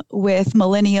room with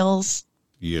millennials.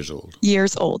 Years old.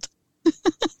 Years old.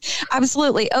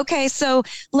 Absolutely. Okay, so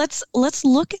let's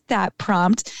look at that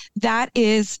prompt. That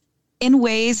is in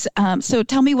ways. So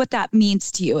tell me what that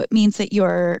means to you. It means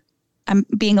that I'm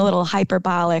being a little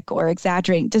hyperbolic or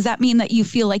exaggerating. Does that mean that you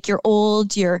feel like you're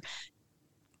old?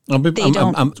 I'm with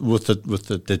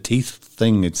the teeth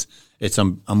thing.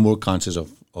 I'm more conscious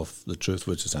of the truth,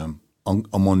 which is I'm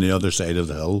on the other side of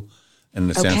the hill, in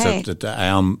the sense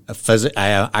that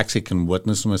I actually can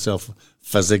witness myself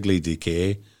physically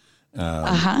decay.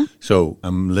 So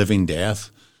I'm living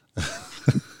death.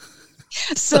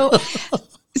 So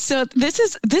this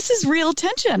is real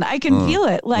tension. I can feel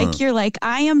it. Like you're like,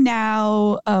 I am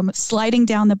now sliding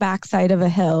down the backside of a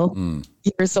hill,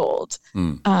 years old.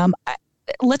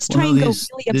 Let's try and go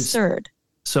really absurd.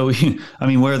 So, I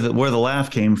mean, where the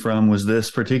laugh came from was this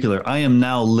particular, I am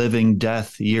now living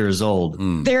death years old.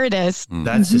 There it is.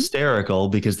 That's hysterical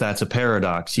because that's a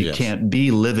paradox. You can't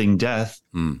be living death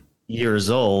years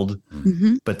old,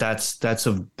 but that's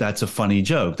a funny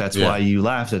joke. That's why you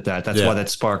laughed at that. That's why that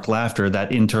sparked laughter,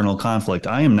 that internal conflict.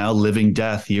 I am now living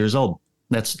death years old.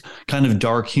 That's kind of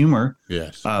dark humor.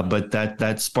 Yes. But that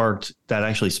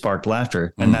actually sparked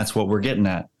laughter. And that's what we're getting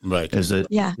at. Right. Is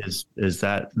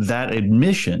that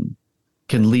admission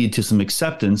can lead to some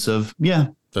acceptance of,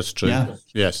 that's true. Yeah.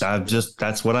 Yes.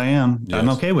 That's what I am. Yes. I'm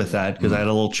okay with that because I had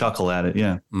a little chuckle at it.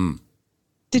 Yeah.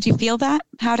 Did you feel that?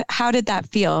 How did that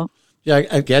feel? Yeah,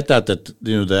 I get that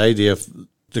the idea of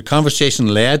the conversation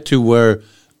led to where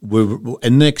we were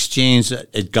in the exchange,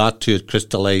 it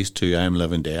crystallized to I am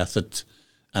living death.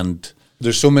 And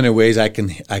there's so many ways I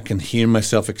can hear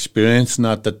myself experiencing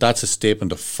that's a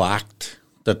statement of fact,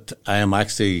 that I am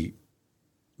actually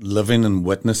living and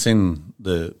witnessing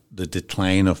the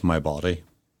decline of my body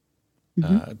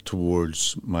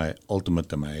towards my ultimate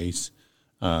demise.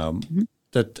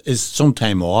 That is some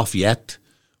time off yet,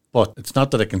 but it's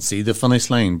not that I can see the finish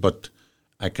line, but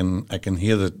I can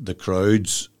hear the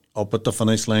crowds up at the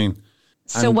finish line.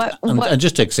 So and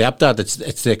just to accept that,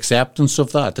 it's the acceptance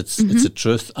of that. It's the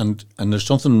truth, and there's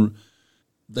something.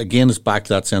 Again, it's back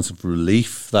to that sense of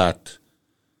relief that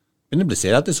being able to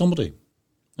say that to somebody,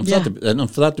 and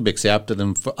for that to be accepted,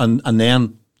 and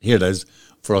then here it is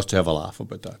for us to have a laugh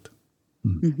about that.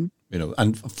 You know,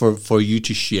 and for you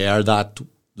to share that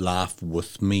laugh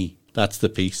with me, that's the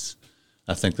piece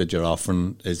I think that you're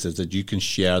offering, is that you can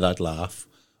share that laugh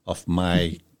of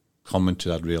my coming to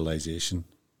that realization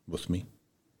with me.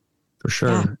 For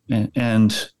sure. Yeah.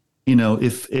 And you know,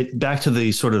 if it back to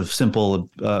the sort of simple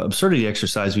absurdity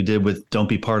exercise we did with don't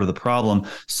be part of the problem,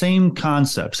 same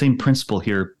concept, same principle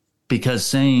here, because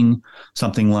saying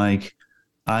something like,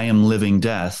 I am living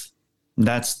death,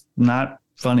 that's not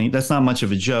funny. That's not much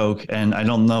of a joke. And I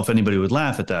don't know if anybody would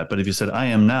laugh at that. But if you said, I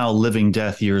am now living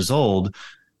death years old,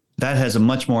 that has a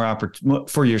much more opportunity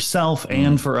for yourself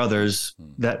and for others.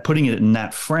 That putting it in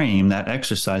that frame, that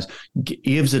exercise,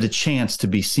 gives it a chance to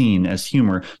be seen as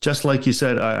humor. Just like you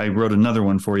said, I wrote another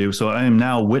one for you. So I am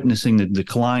now witnessing the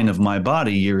decline of my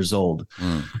body years old.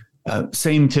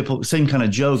 Same kind of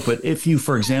joke. But if you,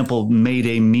 for example, made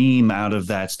a meme out of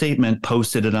that statement,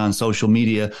 posted it on social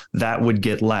media, that would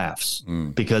get laughs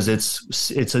because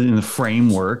it's in the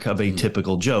framework of a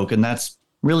typical joke. And that's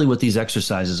really what these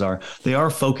exercises are. They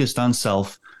are focused on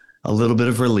self, a little bit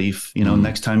of relief. You know,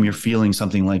 next time you're feeling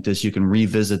something like this, you can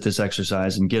revisit this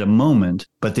exercise and get a moment,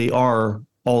 but they are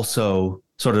also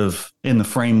sort of in the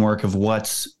framework of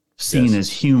what's seen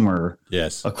as humor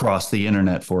across the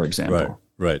internet, for example.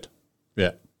 Right.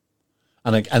 Yeah.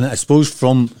 And I suppose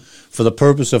for the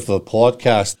purpose of the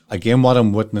podcast, again, what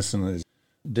I'm witnessing is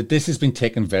that this has been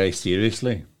taken very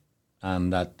seriously,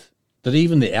 and that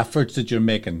even the efforts that you're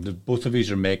making, that both of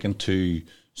you are making to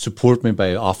support me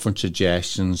by offering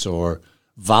suggestions or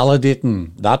validating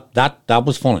that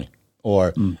was funny,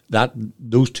 or that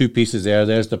those two pieces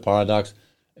there's the paradox.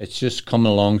 It's just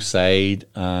coming alongside,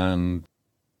 and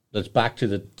it's back to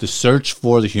the search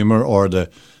for the humor, or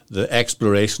the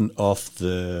exploration of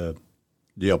the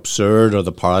absurd or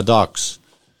the paradox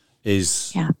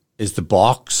is the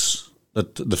box,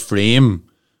 that the frame,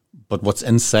 but what's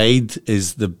inside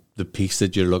is the piece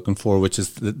that you're looking for, which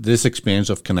is this experience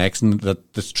of connection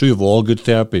that's true of all good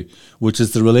therapy, which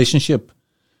is the relationship,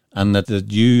 and that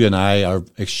you and I are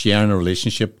sharing a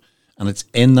relationship, and it's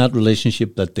in that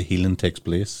relationship that the healing takes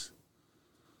place.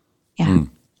 Yeah.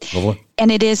 Lovely.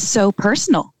 And it is so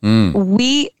personal.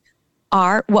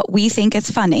 What we think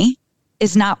is funny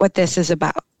is not what this is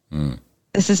about.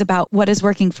 This is about what is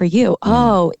working for you.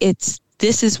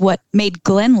 This is what made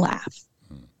Glenn laugh.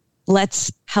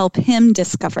 Let's help him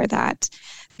discover that,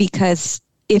 because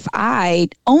if I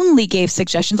only gave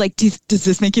suggestions like, does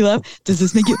this make you laugh? Does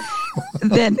this make you,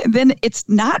 then it's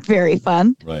not very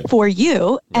fun for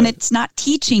you. And it's not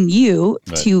teaching you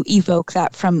to evoke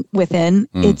that from within.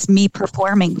 It's me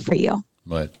performing for you.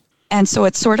 Right. And so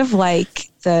it's sort of like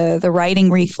the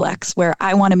writing reflex, where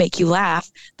I want to make you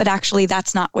laugh, but actually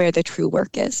that's not where the true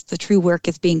work is. The true work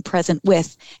is being present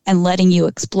with and letting you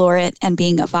explore it and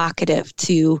being evocative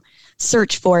to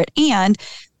search for it. And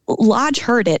Lodge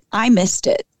heard it. I missed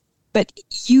it, but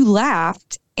you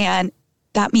laughed. And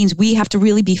that means we have to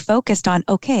really be focused on,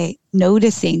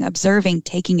 noticing, observing,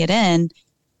 taking it in.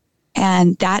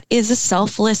 And that is a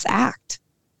selfless act.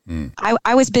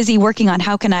 I was busy working on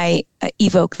how can I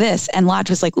evoke this, and Lodge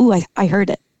was like, ooh, I heard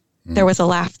it. There was a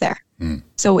laugh there.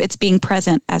 So it's being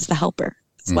present as the helper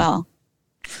as well.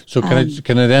 So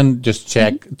can I then just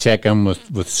check in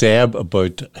with Seb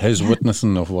about his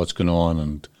witnessing of what's going on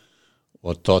and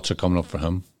what thoughts are coming up for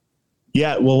him?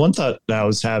 Yeah, well, one thought that I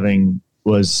was having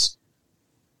was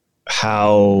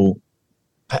how,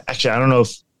 actually, I don't know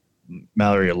if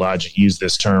Mallory or Lodge used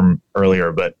this term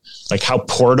earlier, but like how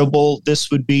portable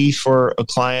this would be for a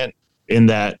client, in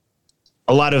that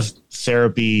a lot of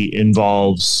therapy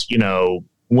involves,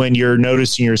 when you're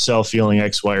noticing yourself feeling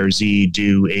X, Y, or Z,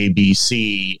 do A, B,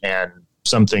 C, and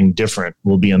something different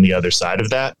will be on the other side of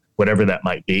that, whatever that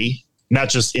might be, not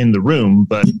just in the room,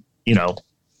 but,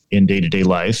 in day-to-day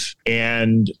life.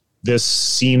 And this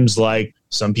seems like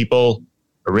some people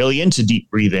are really into deep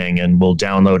breathing and will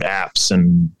download apps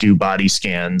and do body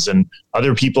scans, and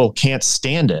other people can't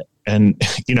stand it. And,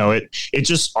 it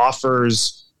just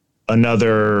offers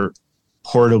another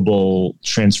portable,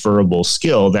 transferable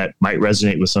skill that might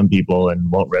resonate with some people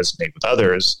and won't resonate with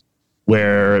others,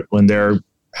 where when they're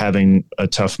having a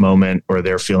tough moment, or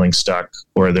they're feeling stuck,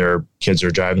 or their kids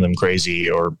are driving them crazy,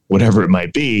 or whatever it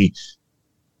might be,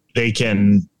 they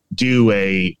can do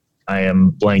I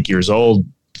am blank years old,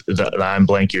 the I'm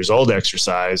blank years old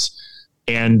exercise,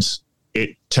 and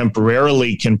it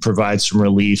temporarily can provide some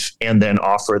relief, and then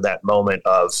offer that moment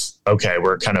of,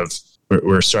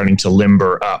 we're starting to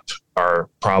limber up our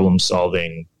problem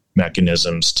solving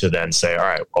mechanisms to then say, all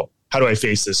right, well, how do I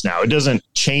face this now? It doesn't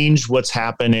change what's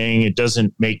happening. It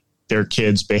doesn't make their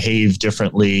kids behave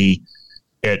differently.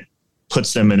 It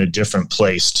puts them in a different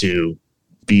place to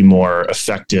be more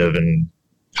effective and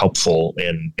helpful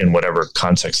in whatever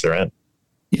context they're in.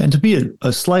 Yeah, and to be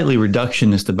a slightly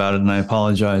reductionist about it, and I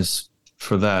apologize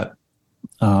for that.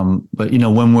 But,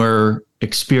 when we're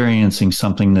experiencing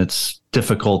something that's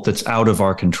difficult, that's out of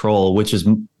our control, which is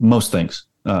most things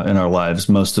in our lives,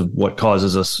 most of what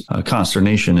causes us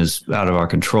consternation is out of our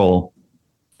control.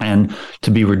 And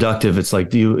to be reductive, it's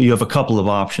like you have a couple of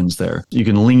options there. You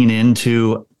can lean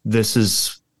into, this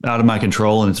is out of my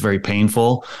control and it's very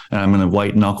painful, and I'm going to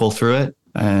white knuckle through it.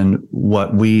 And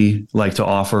what we like to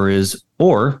offer is,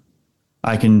 or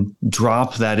I can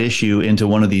drop that issue into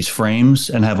one of these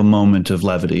frames and have a moment of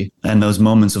levity. And those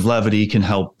moments of levity can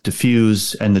help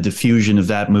diffuse, and the diffusion of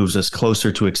that moves us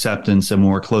closer to acceptance. And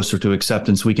when we're closer to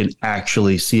acceptance, we can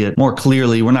actually see it more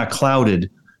clearly. We're not clouded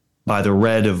by the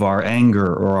red of our anger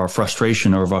or our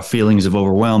frustration or of our feelings of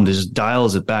overwhelmed. It just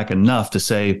dials it back enough to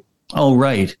say, oh,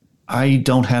 right, I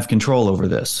don't have control over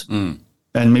this. And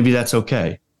maybe that's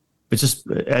okay. It just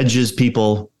edges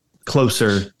people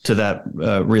closer to that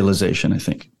realization, I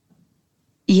think.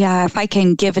 Yeah, if I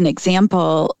can give an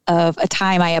example of a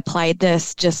time I applied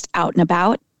this just out and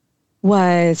about,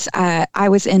 was I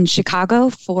was in Chicago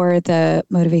for the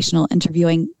Motivational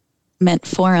Interviewing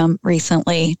Forum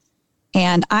recently.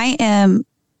 And I am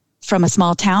from a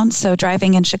small town, so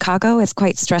driving in Chicago is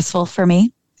quite stressful for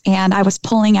me. And I was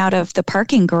pulling out of the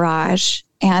parking garage,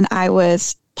 and I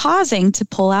was pausing to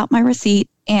pull out my receipt.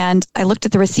 And I looked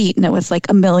at the receipt, and it was like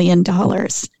 $1 million,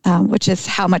 which is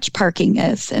how much parking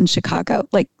is in Chicago,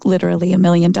 like literally $1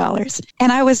 million.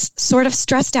 And I was sort of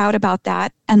stressed out about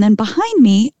that. And then behind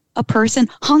me, a person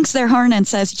honks their horn and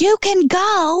says, "You can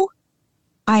go."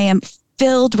 I am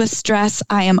filled with stress.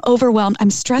 I am overwhelmed. I'm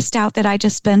stressed out that I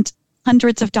just spent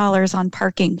hundreds of dollars on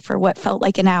parking for what felt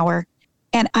like an hour.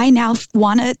 And I now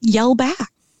want to yell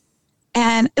back.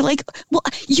 And like, well,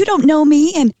 you don't know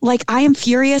me. And like, I am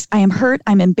furious. I am hurt.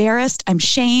 I'm embarrassed. I'm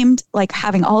shamed, like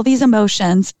having all these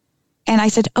emotions. And I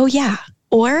said, oh yeah.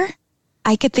 Or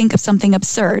I could think of something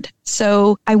absurd.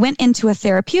 So I went into a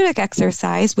therapeutic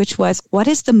exercise, which was, what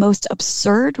is the most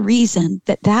absurd reason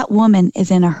that that woman is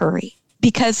in a hurry?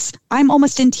 Because I'm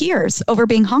almost in tears over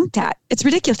being honked at. It's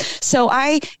ridiculous. So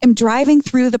I am driving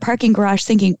through the parking garage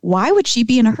thinking, why would she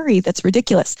be in a hurry? That's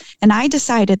ridiculous. And I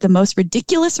decided the most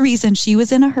ridiculous reason she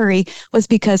was in a hurry was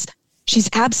because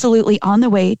she's absolutely on the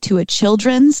way to a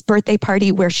children's birthday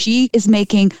party where she is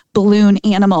making balloon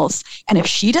animals. And if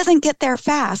she doesn't get there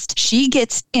fast, she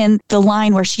gets in the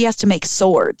line where she has to make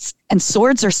swords. And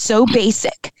swords are so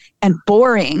basic and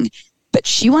boring. But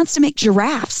she wants to make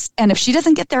giraffes. And if she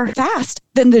doesn't get there fast,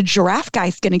 then the giraffe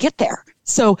guy's going to get there.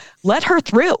 So let her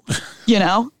through,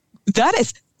 that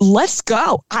is, let's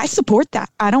go. I support that.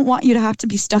 I don't want you to have to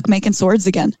be stuck making swords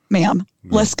again, ma'am.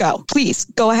 Let's go. Please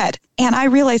go ahead. And I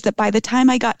realized that by the time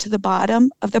I got to the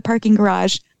bottom of the parking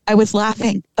garage, I was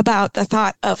laughing about the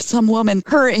thought of some woman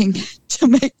hurrying to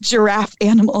make giraffe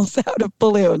animals out of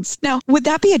balloons. Now, would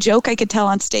that be a joke I could tell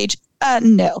on stage?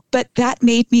 No, but that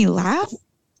made me laugh.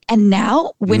 And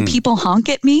now when people honk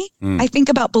at me, I think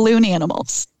about balloon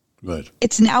animals. Right.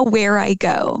 It's now where I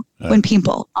go when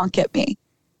people honk at me.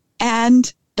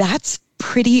 And that's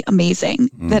pretty amazing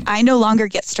that I no longer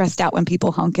get stressed out when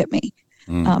people honk at me.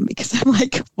 Because I'm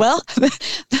like, well,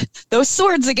 those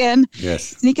swords again,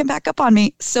 sneaking back up on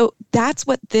me. So that's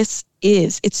what this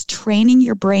is. It's training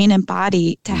your brain and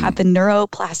body to have the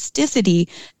neuroplasticity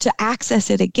to access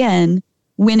it again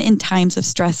when in times of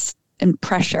stress and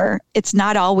pressure. It's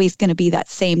not always going to be that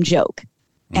same joke,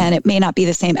 and it may not be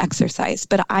the same exercise,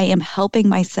 but I am helping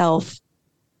myself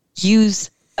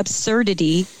use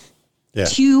absurdity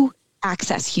to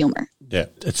access humor. Yeah,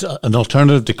 it's an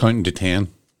alternative to counting to 10.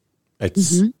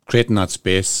 It's creating that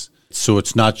space. So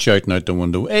it's not shouting out the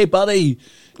window, "Hey, buddy,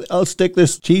 I'll stick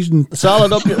this cheese and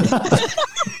salad up your..."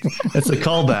 That's a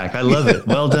callback. I love it.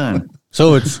 Well done.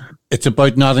 So it's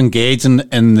about not engaging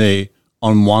in the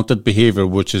unwanted behavior,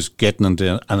 which is getting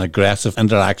into an aggressive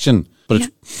interaction, but it's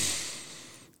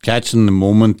catching the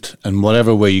moment in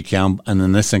whatever way you can. And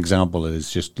in this example, it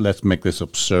is just, let's make this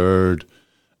absurd.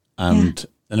 And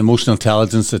in emotional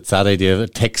intelligence, it's that idea that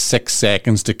it takes 6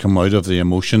 seconds to come out of the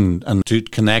emotion, and to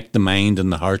connect the mind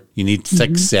and the heart, you need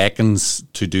 6 seconds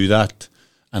to do that.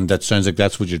 And that sounds like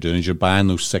that's what you're doing, is you're buying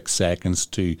those 6 seconds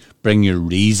to bring your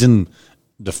reason,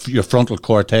 your frontal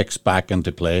cortex back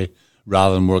into play,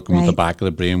 rather than working with the back of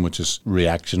the brain, which is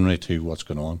reactionary to what's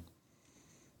going on.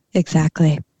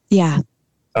 Exactly. Yeah.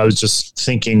 I was just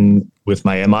thinking with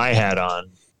my MI hat on.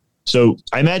 So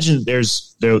I imagine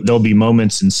there'll be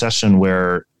moments in session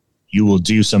where you will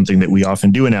do something that we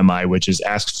often do in MI, which is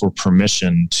ask for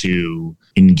permission to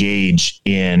engage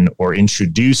in or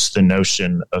introduce the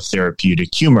notion of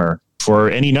therapeutic humor for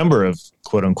any number of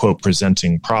quote unquote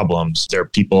presenting problems. There are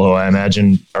people who I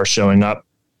imagine are showing up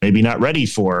maybe not ready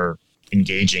for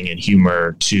engaging in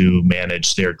humor to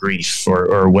manage their grief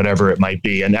or whatever it might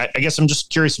be. And I guess I'm just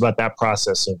curious about that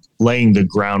process of laying the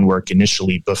groundwork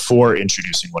initially before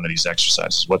introducing one of these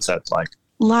exercises. What's that like?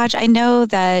 Lodge, I know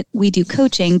that we do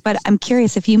coaching, but I'm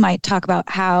curious if you might talk about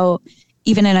how,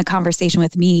 even in a conversation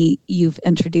with me, you've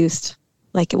introduced,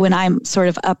 like when I'm sort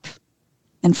of up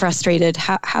and frustrated,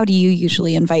 how do you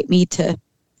usually invite me to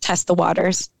test the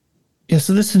waters? Yeah,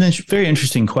 so this is a very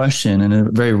interesting question and a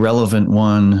very relevant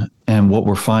one. And what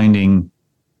we're finding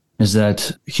is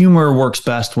that humor works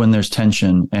best when there's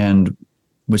tension, and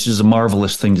which is a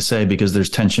marvelous thing to say because there's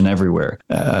tension everywhere.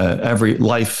 Every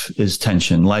life is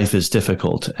tension. Life is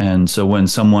difficult. And so when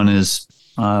someone is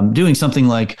doing something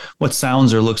like what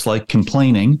sounds or looks like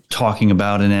complaining, talking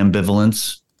about an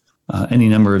ambivalence, any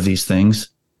number of these things,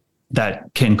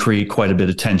 that can create quite a bit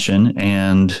of tension.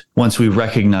 And once we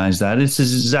recognize that, it's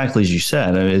exactly as you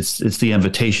said. It's the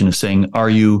invitation of saying, are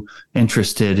you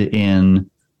interested in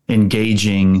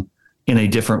engaging in a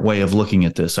different way of looking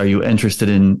at this? Are you interested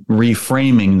in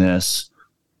reframing this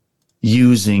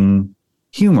using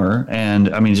humor?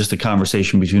 And I mean, just a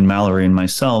conversation between Mallory and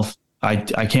myself, I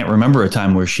can't remember a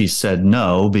time where she said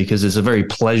no, because it's a very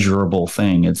pleasurable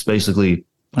thing. It's basically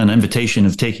an invitation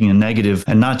of taking a negative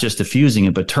and not just diffusing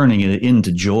it, but turning it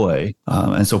into joy.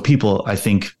 And so people, I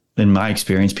think, in my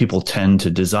experience, people tend to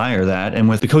desire that. And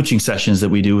with the coaching sessions that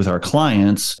we do with our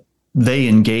clients, they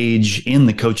engage in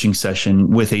the coaching session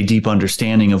with a deep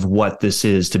understanding of what this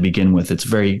is to begin with. It's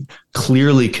very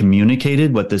clearly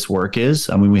communicated what this work is.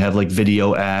 I mean, we have like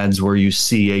video ads where you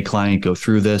see a client go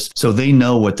through this, so they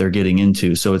know what they're getting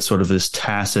into. So it's sort of this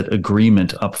tacit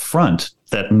agreement up front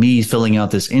that me filling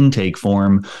out this intake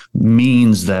form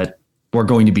means that we're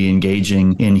going to be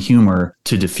engaging in humor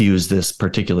to diffuse this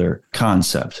particular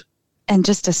concept. And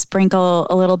just to sprinkle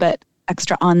a little bit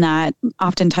extra on that,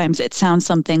 oftentimes it sounds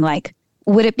something like,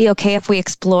 would it be okay if we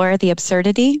explore the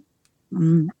absurdity?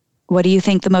 What do you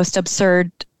think the most absurd?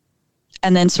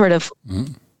 And then sort of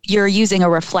you're using a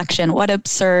reflection. What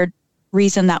absurd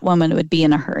reason that woman would be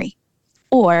in a hurry?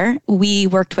 Or we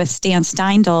worked with Stan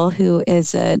Steindl, who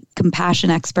is a compassion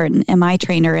expert and MI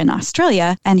trainer in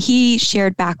Australia. And he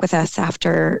shared back with us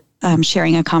after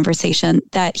sharing a conversation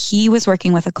that he was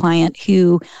working with a client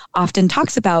who often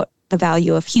talks about the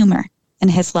value of humor in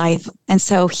his life. And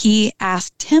so he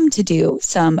asked him to do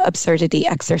some absurdity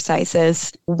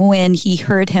exercises when he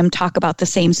heard him talk about the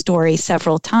same story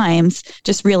several times,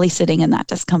 just really sitting in that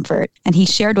discomfort. And he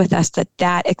shared with us that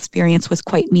that experience was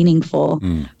quite meaningful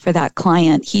for that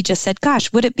client. He just said,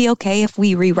 gosh, would it be okay if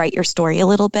we rewrite your story a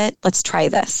little bit? Let's try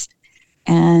this.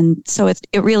 And so it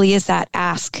really is that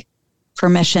ask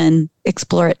permission,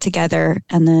 explore it together,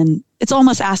 and then it's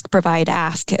almost ask, provide,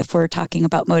 ask if we're talking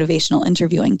about motivational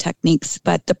interviewing techniques.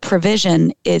 But the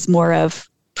provision is more of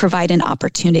provide an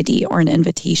opportunity or an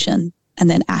invitation and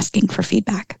then asking for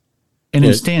feedback. And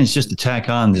in Stan's, just to tack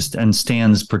on this, and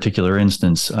Stan's particular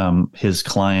instance, his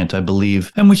client, I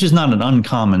believe, and which is not an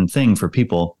uncommon thing for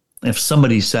people, if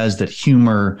somebody says that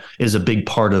humor is a big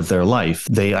part of their life,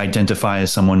 they identify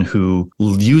as someone who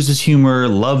uses humor,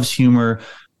 loves humor,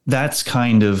 that's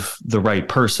kind of the right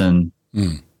person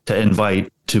to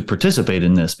invite to participate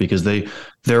in this, because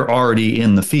they're already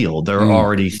in the field. They're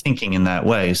already thinking in that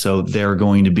way. So they're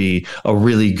going to be a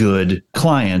really good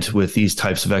client with these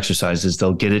types of exercises.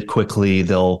 They'll get it quickly.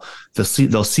 They'll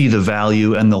see the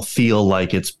value, and they'll feel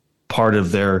like it's part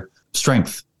of their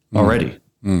strength already.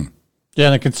 Yeah,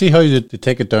 and I can see how they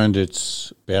take it down to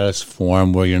its barest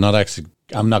form, where you're not actually,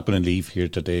 I'm not going to leave here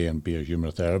today and be a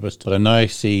humor therapist. But I now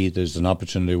see there's an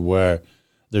opportunity where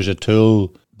there's a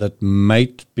tool that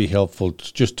might be helpful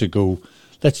just to go,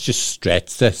 let's just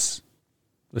stretch this.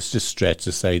 Let's just stretch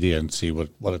this idea and see what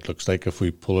it looks like if we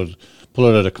pull it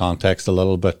out of context a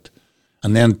little bit.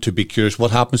 And then to be curious,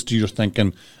 what happens to your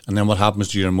thinking, and then what happens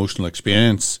to your emotional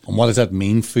experience, and what does that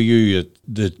mean for you?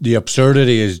 The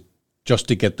absurdity is just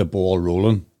to get the ball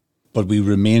rolling, but we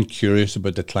remain curious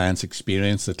about the client's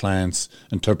experience, the client's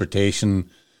interpretation,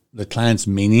 the client's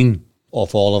meaning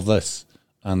of all of this,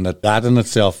 and that in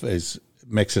itself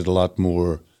makes it a lot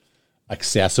more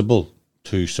accessible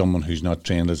to someone who's not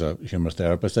trained as a humor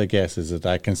therapist, I guess, is that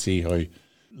I can see how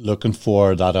looking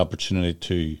for that opportunity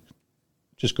to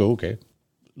just go, okay,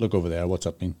 look over there, what's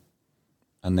happening?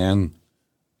 And then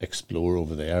explore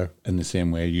over there in the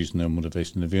same way, using their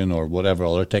motivation interviewing or whatever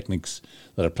other techniques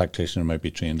that a practitioner might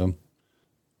be trained on.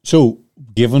 So,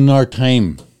 given our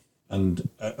time, And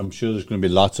I'm sure there's going to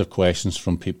be lots of questions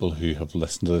from people who have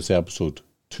listened to this episode.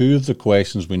 Two of the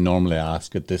questions we normally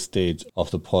ask at this stage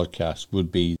of the podcast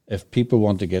would be, if people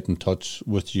want to get in touch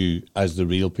with you as the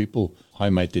real people, how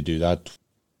might they do that?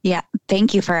 Yeah,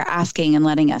 thank you for asking and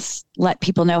letting us let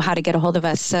people know how to get a hold of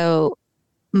us. So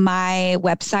my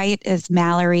website is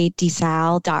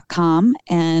MalloryDesal.com,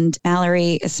 and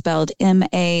Mallory is spelled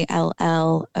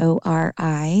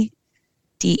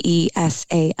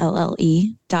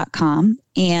MalloryDesale.com.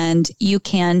 And you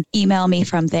can email me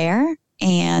from there,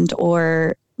 and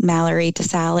or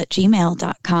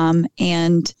MalloryDesal@gmail.com.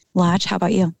 And Lodge, how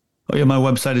about you? Oh, yeah, my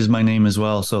website is my name as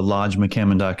well. So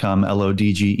lodgemccammon.com,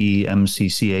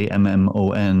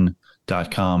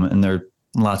 LODGEMCCAMMON.com. And there are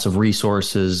lots of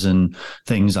resources and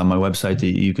things on my website that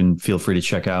you can feel free to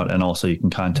check out. And also you can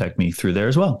contact me through there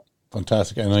as well.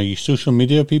 Fantastic. And are you social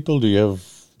media people? Do you have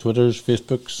Twitters,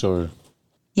 Facebooks, or?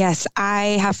 Yes,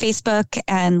 I have Facebook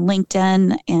and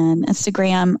LinkedIn and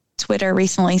Instagram. Twitter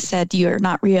recently said you're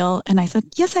not real. And I said,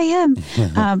 yes, I am.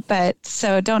 But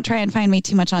so don't try and find me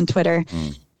too much on Twitter.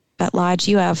 But Lodge,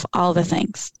 you have all the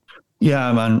things. Yeah,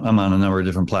 I'm on a number of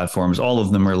different platforms. All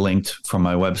of them are linked from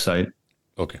my website.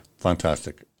 Okay,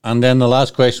 fantastic. And then the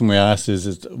last question we asked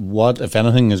is what, if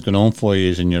anything, is going on for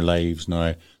you in your lives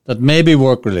now that may be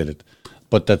work related,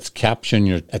 but that's capturing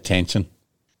your attention?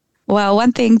 Well,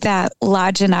 one thing that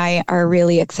Lodge and I are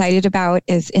really excited about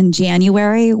is in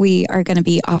January, we are going to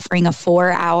be offering a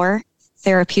 4-hour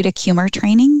therapeutic humor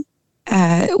training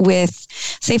with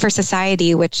Safer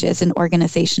Society, which is an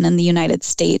organization in the United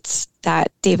States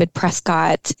that David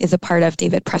Prescott is a part of.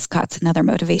 David Prescott's another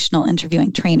motivational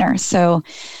interviewing trainer. So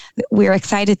we're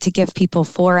excited to give people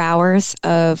 4 hours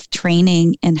of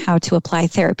training in how to apply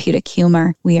therapeutic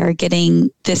humor. We are getting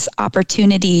this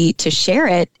opportunity to share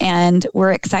it, and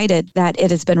we're excited that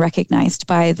it has been recognized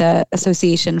by the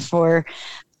Association for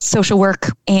Social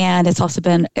Work, and it's also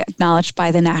been acknowledged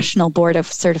by the National Board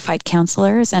of Certified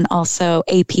Counselors and also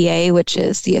APA, which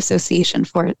is the Association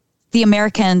for the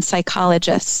American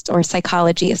Psychologists or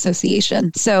Psychology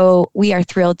Association. So we are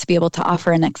thrilled to be able to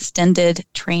offer an extended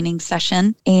training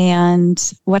session.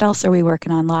 And what else are we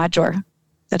working on, Lodge, or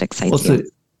that excites you?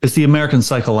 It's the American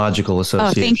Psychological Association.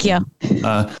 Oh, thank you.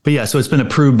 But yeah, so it's been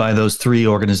approved by those 3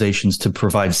 organizations to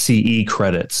provide CE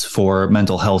credits for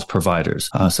mental health providers.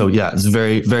 So yeah, it's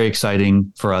very, very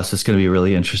exciting for us. It's going to be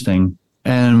really interesting.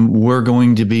 And we're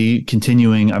going to be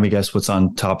continuing, I mean, I guess what's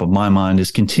on top of my mind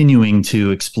is continuing to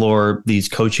explore these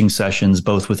coaching sessions,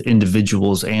 both with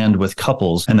individuals and with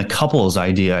couples. And the couples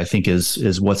idea, I think,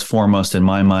 is what's foremost in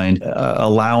my mind,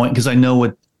 allowing, because I know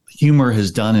what humor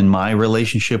has done in my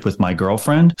relationship with my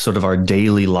girlfriend. Sort of our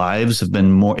daily lives have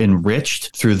been more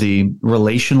enriched through the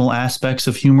relational aspects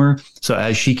of humor. So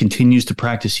as she continues to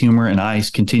practice humor and I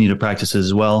continue to practice it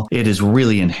as well, it has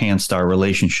really enhanced our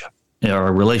relationship.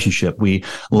 We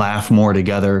laugh more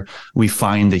together. We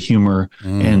find the humor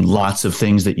in lots of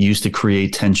things that used to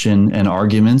create tension and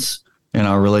arguments in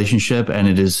our relationship. And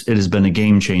it has been a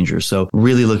game changer. So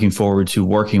really looking forward to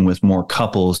working with more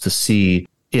couples to see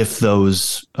if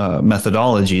those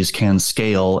methodologies can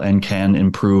scale and can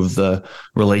improve the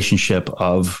relationship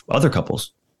of other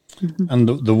couples. Mm-hmm. And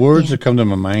the words that come to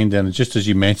my mind, and just as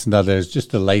you mentioned that, is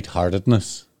just the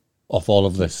lightheartedness of all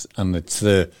of this. And it's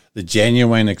the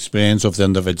genuine experience of the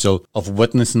individual of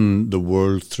witnessing the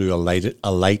world through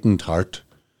a lightened heart.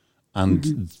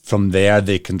 And from there,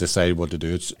 they can decide what to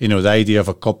do. It's, the idea of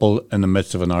a couple in the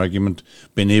midst of an argument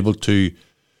being able to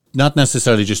not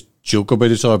necessarily just joke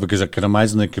about each other, because I can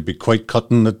imagine it could be quite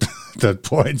cutting at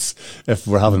points if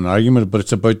we're having an argument, but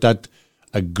it's about that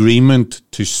agreement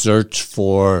to search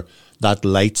for that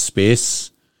light space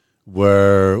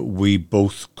where we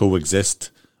both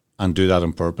coexist and do that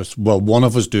on purpose. Well, one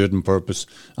of us do it on purpose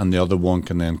and the other one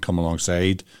can then come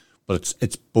alongside, but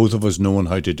it's both of us knowing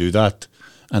how to do that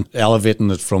and elevating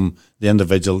it from the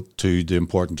individual to the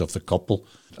importance of the couple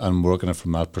and working it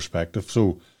from that perspective.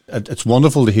 So it's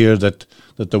wonderful to hear that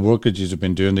the work that you've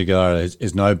been doing together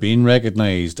is now being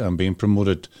recognised and being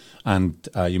promoted. And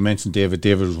you mentioned David.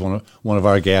 David was one of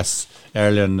our guests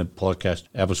earlier in the podcast,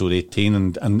 episode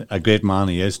 18, and a great man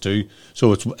he is too.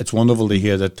 So it's wonderful to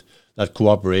hear that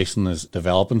cooperation is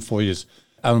developing for you.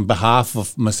 On behalf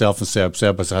of myself and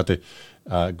Seb, as I had to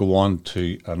go on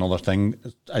to another thing,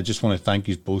 I just want to thank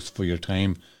you both for your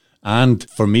time. And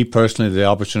for me personally, the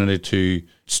opportunity to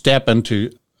step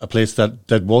into a place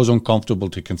that was uncomfortable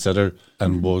to consider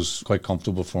and was quite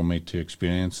comfortable for me to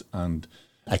experience. And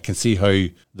I can see how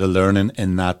the learning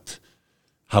in that,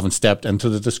 having stepped into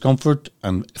the discomfort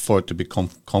and for it to become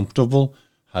comfortable,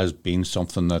 has been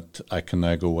something that I can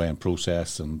now go away and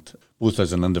process, and both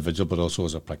as an individual but also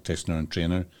as a practitioner and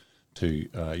trainer, to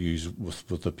use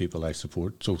with the people I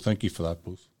support. So thank you for that,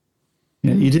 both.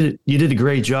 Yeah, you did a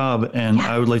great job. And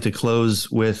I would like to close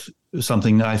with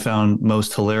something that I found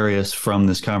most hilarious from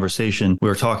this conversation. We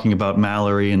were talking about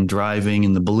Mallory and driving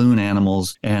and the balloon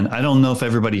animals. And I don't know if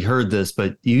everybody heard this,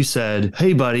 but you said,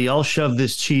 "Hey, buddy, I'll shove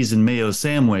this cheese and mayo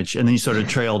sandwich." And then you sort of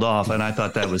trailed off. And I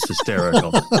thought that was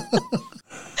hysterical.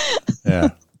 Yeah.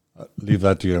 Leave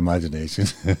that to your imagination.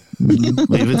 Leave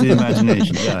it to the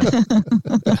imagination.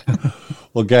 Yeah.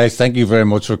 Well, guys, thank you very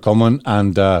much for coming,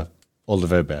 and all the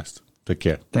very best. Take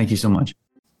care. Thank you so much.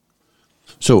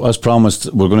 So, as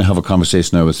promised, we're going to have a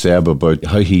conversation now with Seb about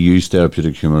how he used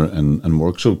therapeutic humor in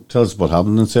work. So, tell us what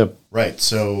happened then, Seb. Right.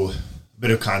 So, a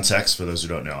bit of context for those who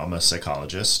don't know. I'm a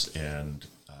psychologist, and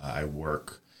I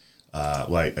work,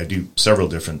 I do several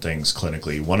different things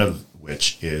clinically, one of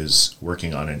which is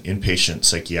working on an inpatient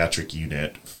psychiatric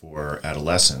unit for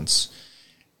adolescents.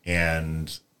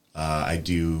 And I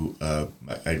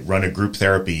run a group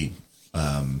therapy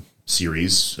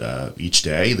series each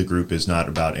day. The group is not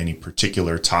about any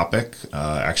particular topic.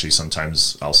 Actually,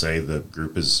 sometimes I'll say the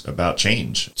group is about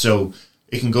change. So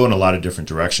it can go in a lot of different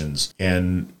directions.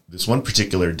 And this one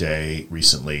particular day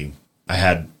recently, I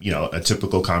had, a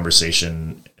typical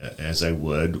conversation as I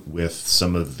would with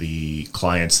some of the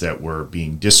clients that were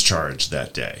being discharged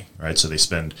that day, right? So they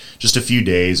spend just a few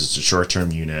days. It's a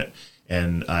short-term unit.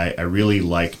 And I really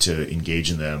like to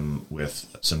engage in them with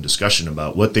some discussion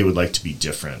about what they would like to be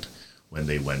different when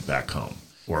they went back home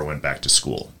or went back to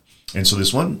school. And so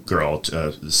this one girl,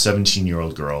 the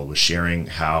 17-year-old girl, was sharing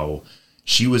how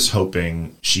she was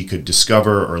hoping she could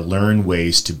discover or learn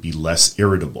ways to be less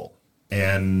irritable.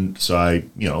 And so I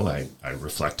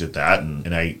reflected that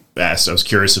and I asked, I was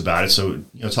curious about it. So,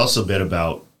 tell us a bit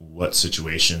about what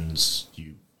situations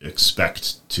you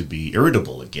expect to be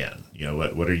irritable again.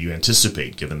 What do you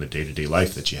anticipate given the day-to-day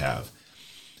life that you have?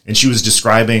 And she was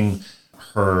describing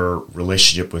her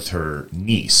relationship with her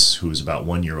niece, who is about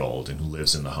 1 year old and who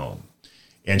lives in the home.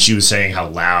 And she was saying how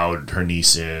loud her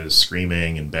niece is,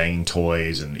 screaming and banging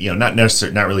toys and,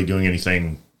 not really doing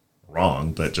anything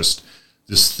wrong, but just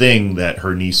this thing that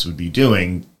her niece would be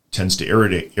doing tends to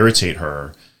irritate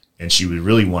her, and she was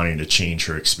really wanting to change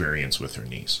her experience with her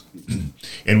niece.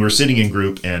 And we're sitting in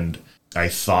group, and I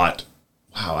thought,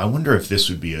 wow, I wonder if this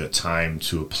would be a time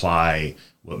to apply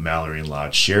what Mallory and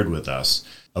Lodge shared with us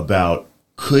about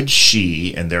could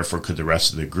she, and therefore could the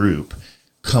rest of the group,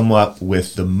 come up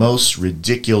with the most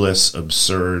ridiculous,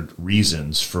 absurd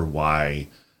reasons for why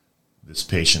this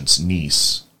patient's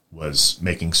niece was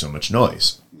making so much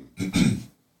noise.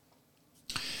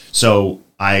 So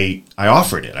I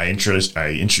offered it. I introduced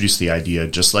the idea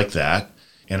just like that.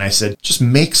 And I said, just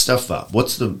make stuff up.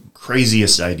 What's the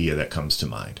craziest idea that comes to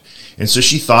mind? And so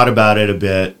she thought about it a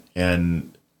bit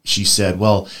and she said,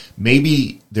 well,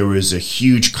 maybe there was a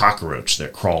huge cockroach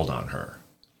that crawled on her.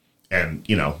 And,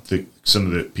 some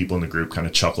of the people in the group kind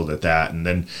of chuckled at that. And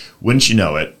then wouldn't you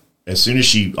know it, as soon as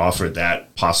she offered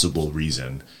that possible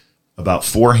reason, about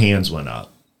 4 hands went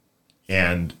up.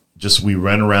 And we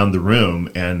ran around the room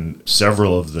and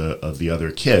several of the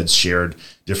other kids shared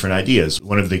different ideas.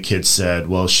 One of the kids said,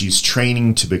 well, she's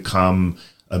training to become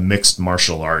a mixed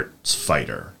martial arts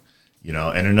fighter,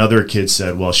 and another kid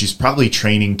said, well, she's probably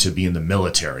training to be in the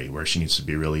military where she needs to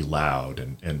be really loud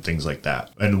and things like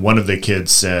that. And one of the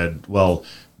kids said, well,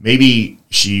 maybe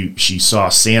she saw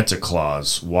Santa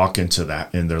Claus walk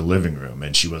in their living room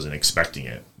and she wasn't expecting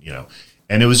it,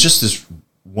 and it was just this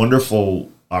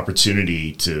wonderful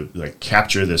opportunity to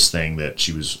capture this thing that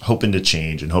she was hoping to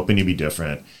change and hoping to be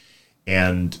different.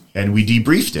 And we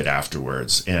debriefed it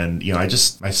afterwards. And, I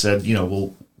said,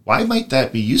 well, why might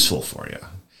that be useful for you?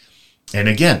 And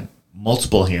again,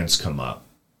 multiple hands come up.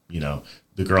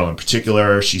 The girl in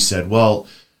particular, she said, well,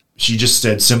 she just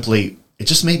said simply, it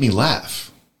just made me laugh.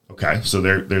 Okay, so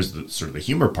there's the sort of the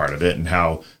humor part of it and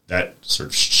how that sort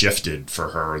of shifted for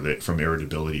her from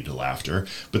irritability to laughter.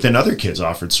 But then other kids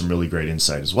offered some really great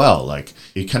insight as well. Like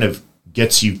it kind of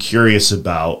gets you curious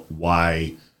about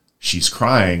why she's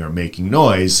crying or making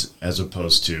noise as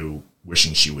opposed to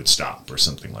wishing she would stop or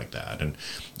something like that. And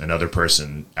another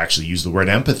person actually used the word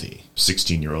empathy.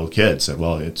 16-year-old kid said,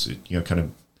 well, it kind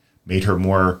of made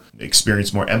her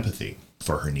experience more empathy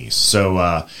for her niece.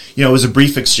 So, it was a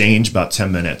brief exchange, about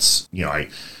 10 minutes. I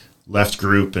left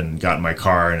group and got in my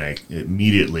car and I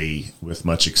immediately, with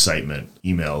much excitement,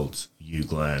 emailed you,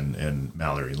 Glenn, and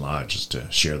Mallory and Lodge just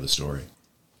to share the story.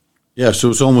 Yeah, so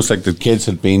it's almost like the kids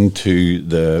had been to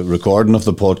the recording of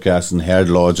the podcast and heard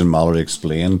Lodge and Mallory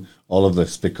explain all of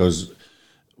this, because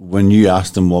when you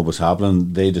asked them what was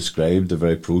happening, they described the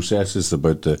very processes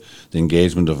about the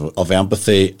engagement of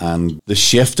empathy and the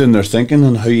shift in their thinking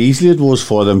and how easily it was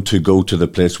for them to go to the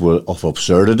place of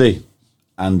absurdity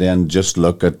and then just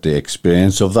look at the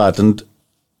experience of that. And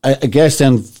I guess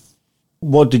then,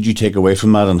 what did you take away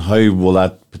from that, and how will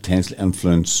that potentially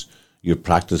influence your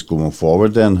practice going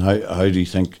forward then? How do you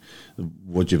think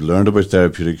what you've learned about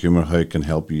therapeutic humor, how it can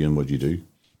help you in what you do?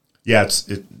 Yeah,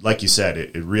 like you said,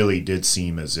 it really did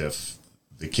seem as if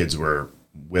the kids were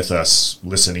with us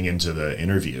listening into the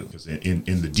interview. Because in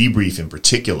the debrief in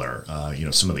particular,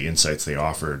 some of the insights they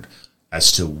offered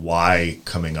as to why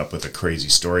coming up with a crazy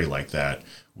story like that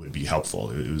would be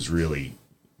helpful. It was really,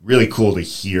 really cool to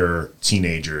hear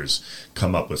teenagers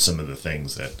come up with some of the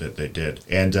things that they did.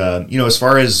 And, as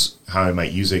far as how I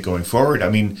might use it going forward, I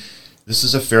mean, this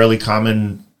is a fairly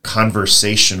common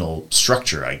conversational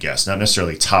structure, I guess, not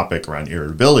necessarily topic around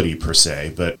irritability per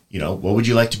se, but, what would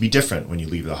you like to be different when you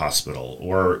leave the hospital?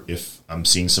 Or if I'm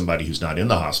seeing somebody who's not in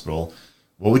the hospital,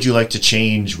 what would you like to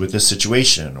change with this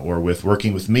situation or with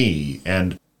working with me?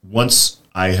 And once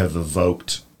I have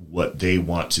evoked what they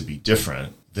want to be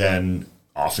different, then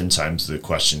oftentimes the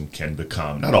question can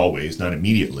become, not always, not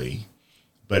immediately,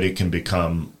 but it can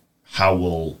become, how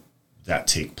will that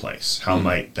take place? How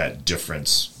might that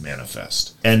difference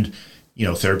manifest? And,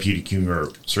 therapeutic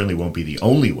humor certainly won't be the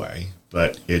only way,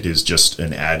 but it is just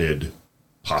an added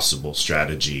possible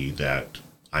strategy that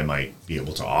I might be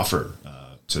able to offer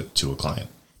to a client.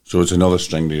 So it's another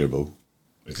string to your bow.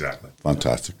 Exactly.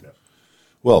 Fantastic. Yeah.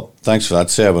 Well, thanks for that,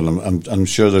 Seb. And I'm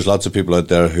sure there's lots of people out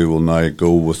there who will now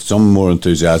go with some more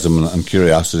enthusiasm and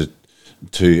curiosity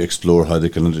to explore how they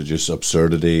can introduce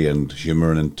absurdity and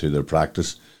humour into their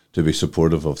practice to be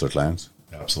supportive of their clients.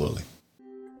 Absolutely.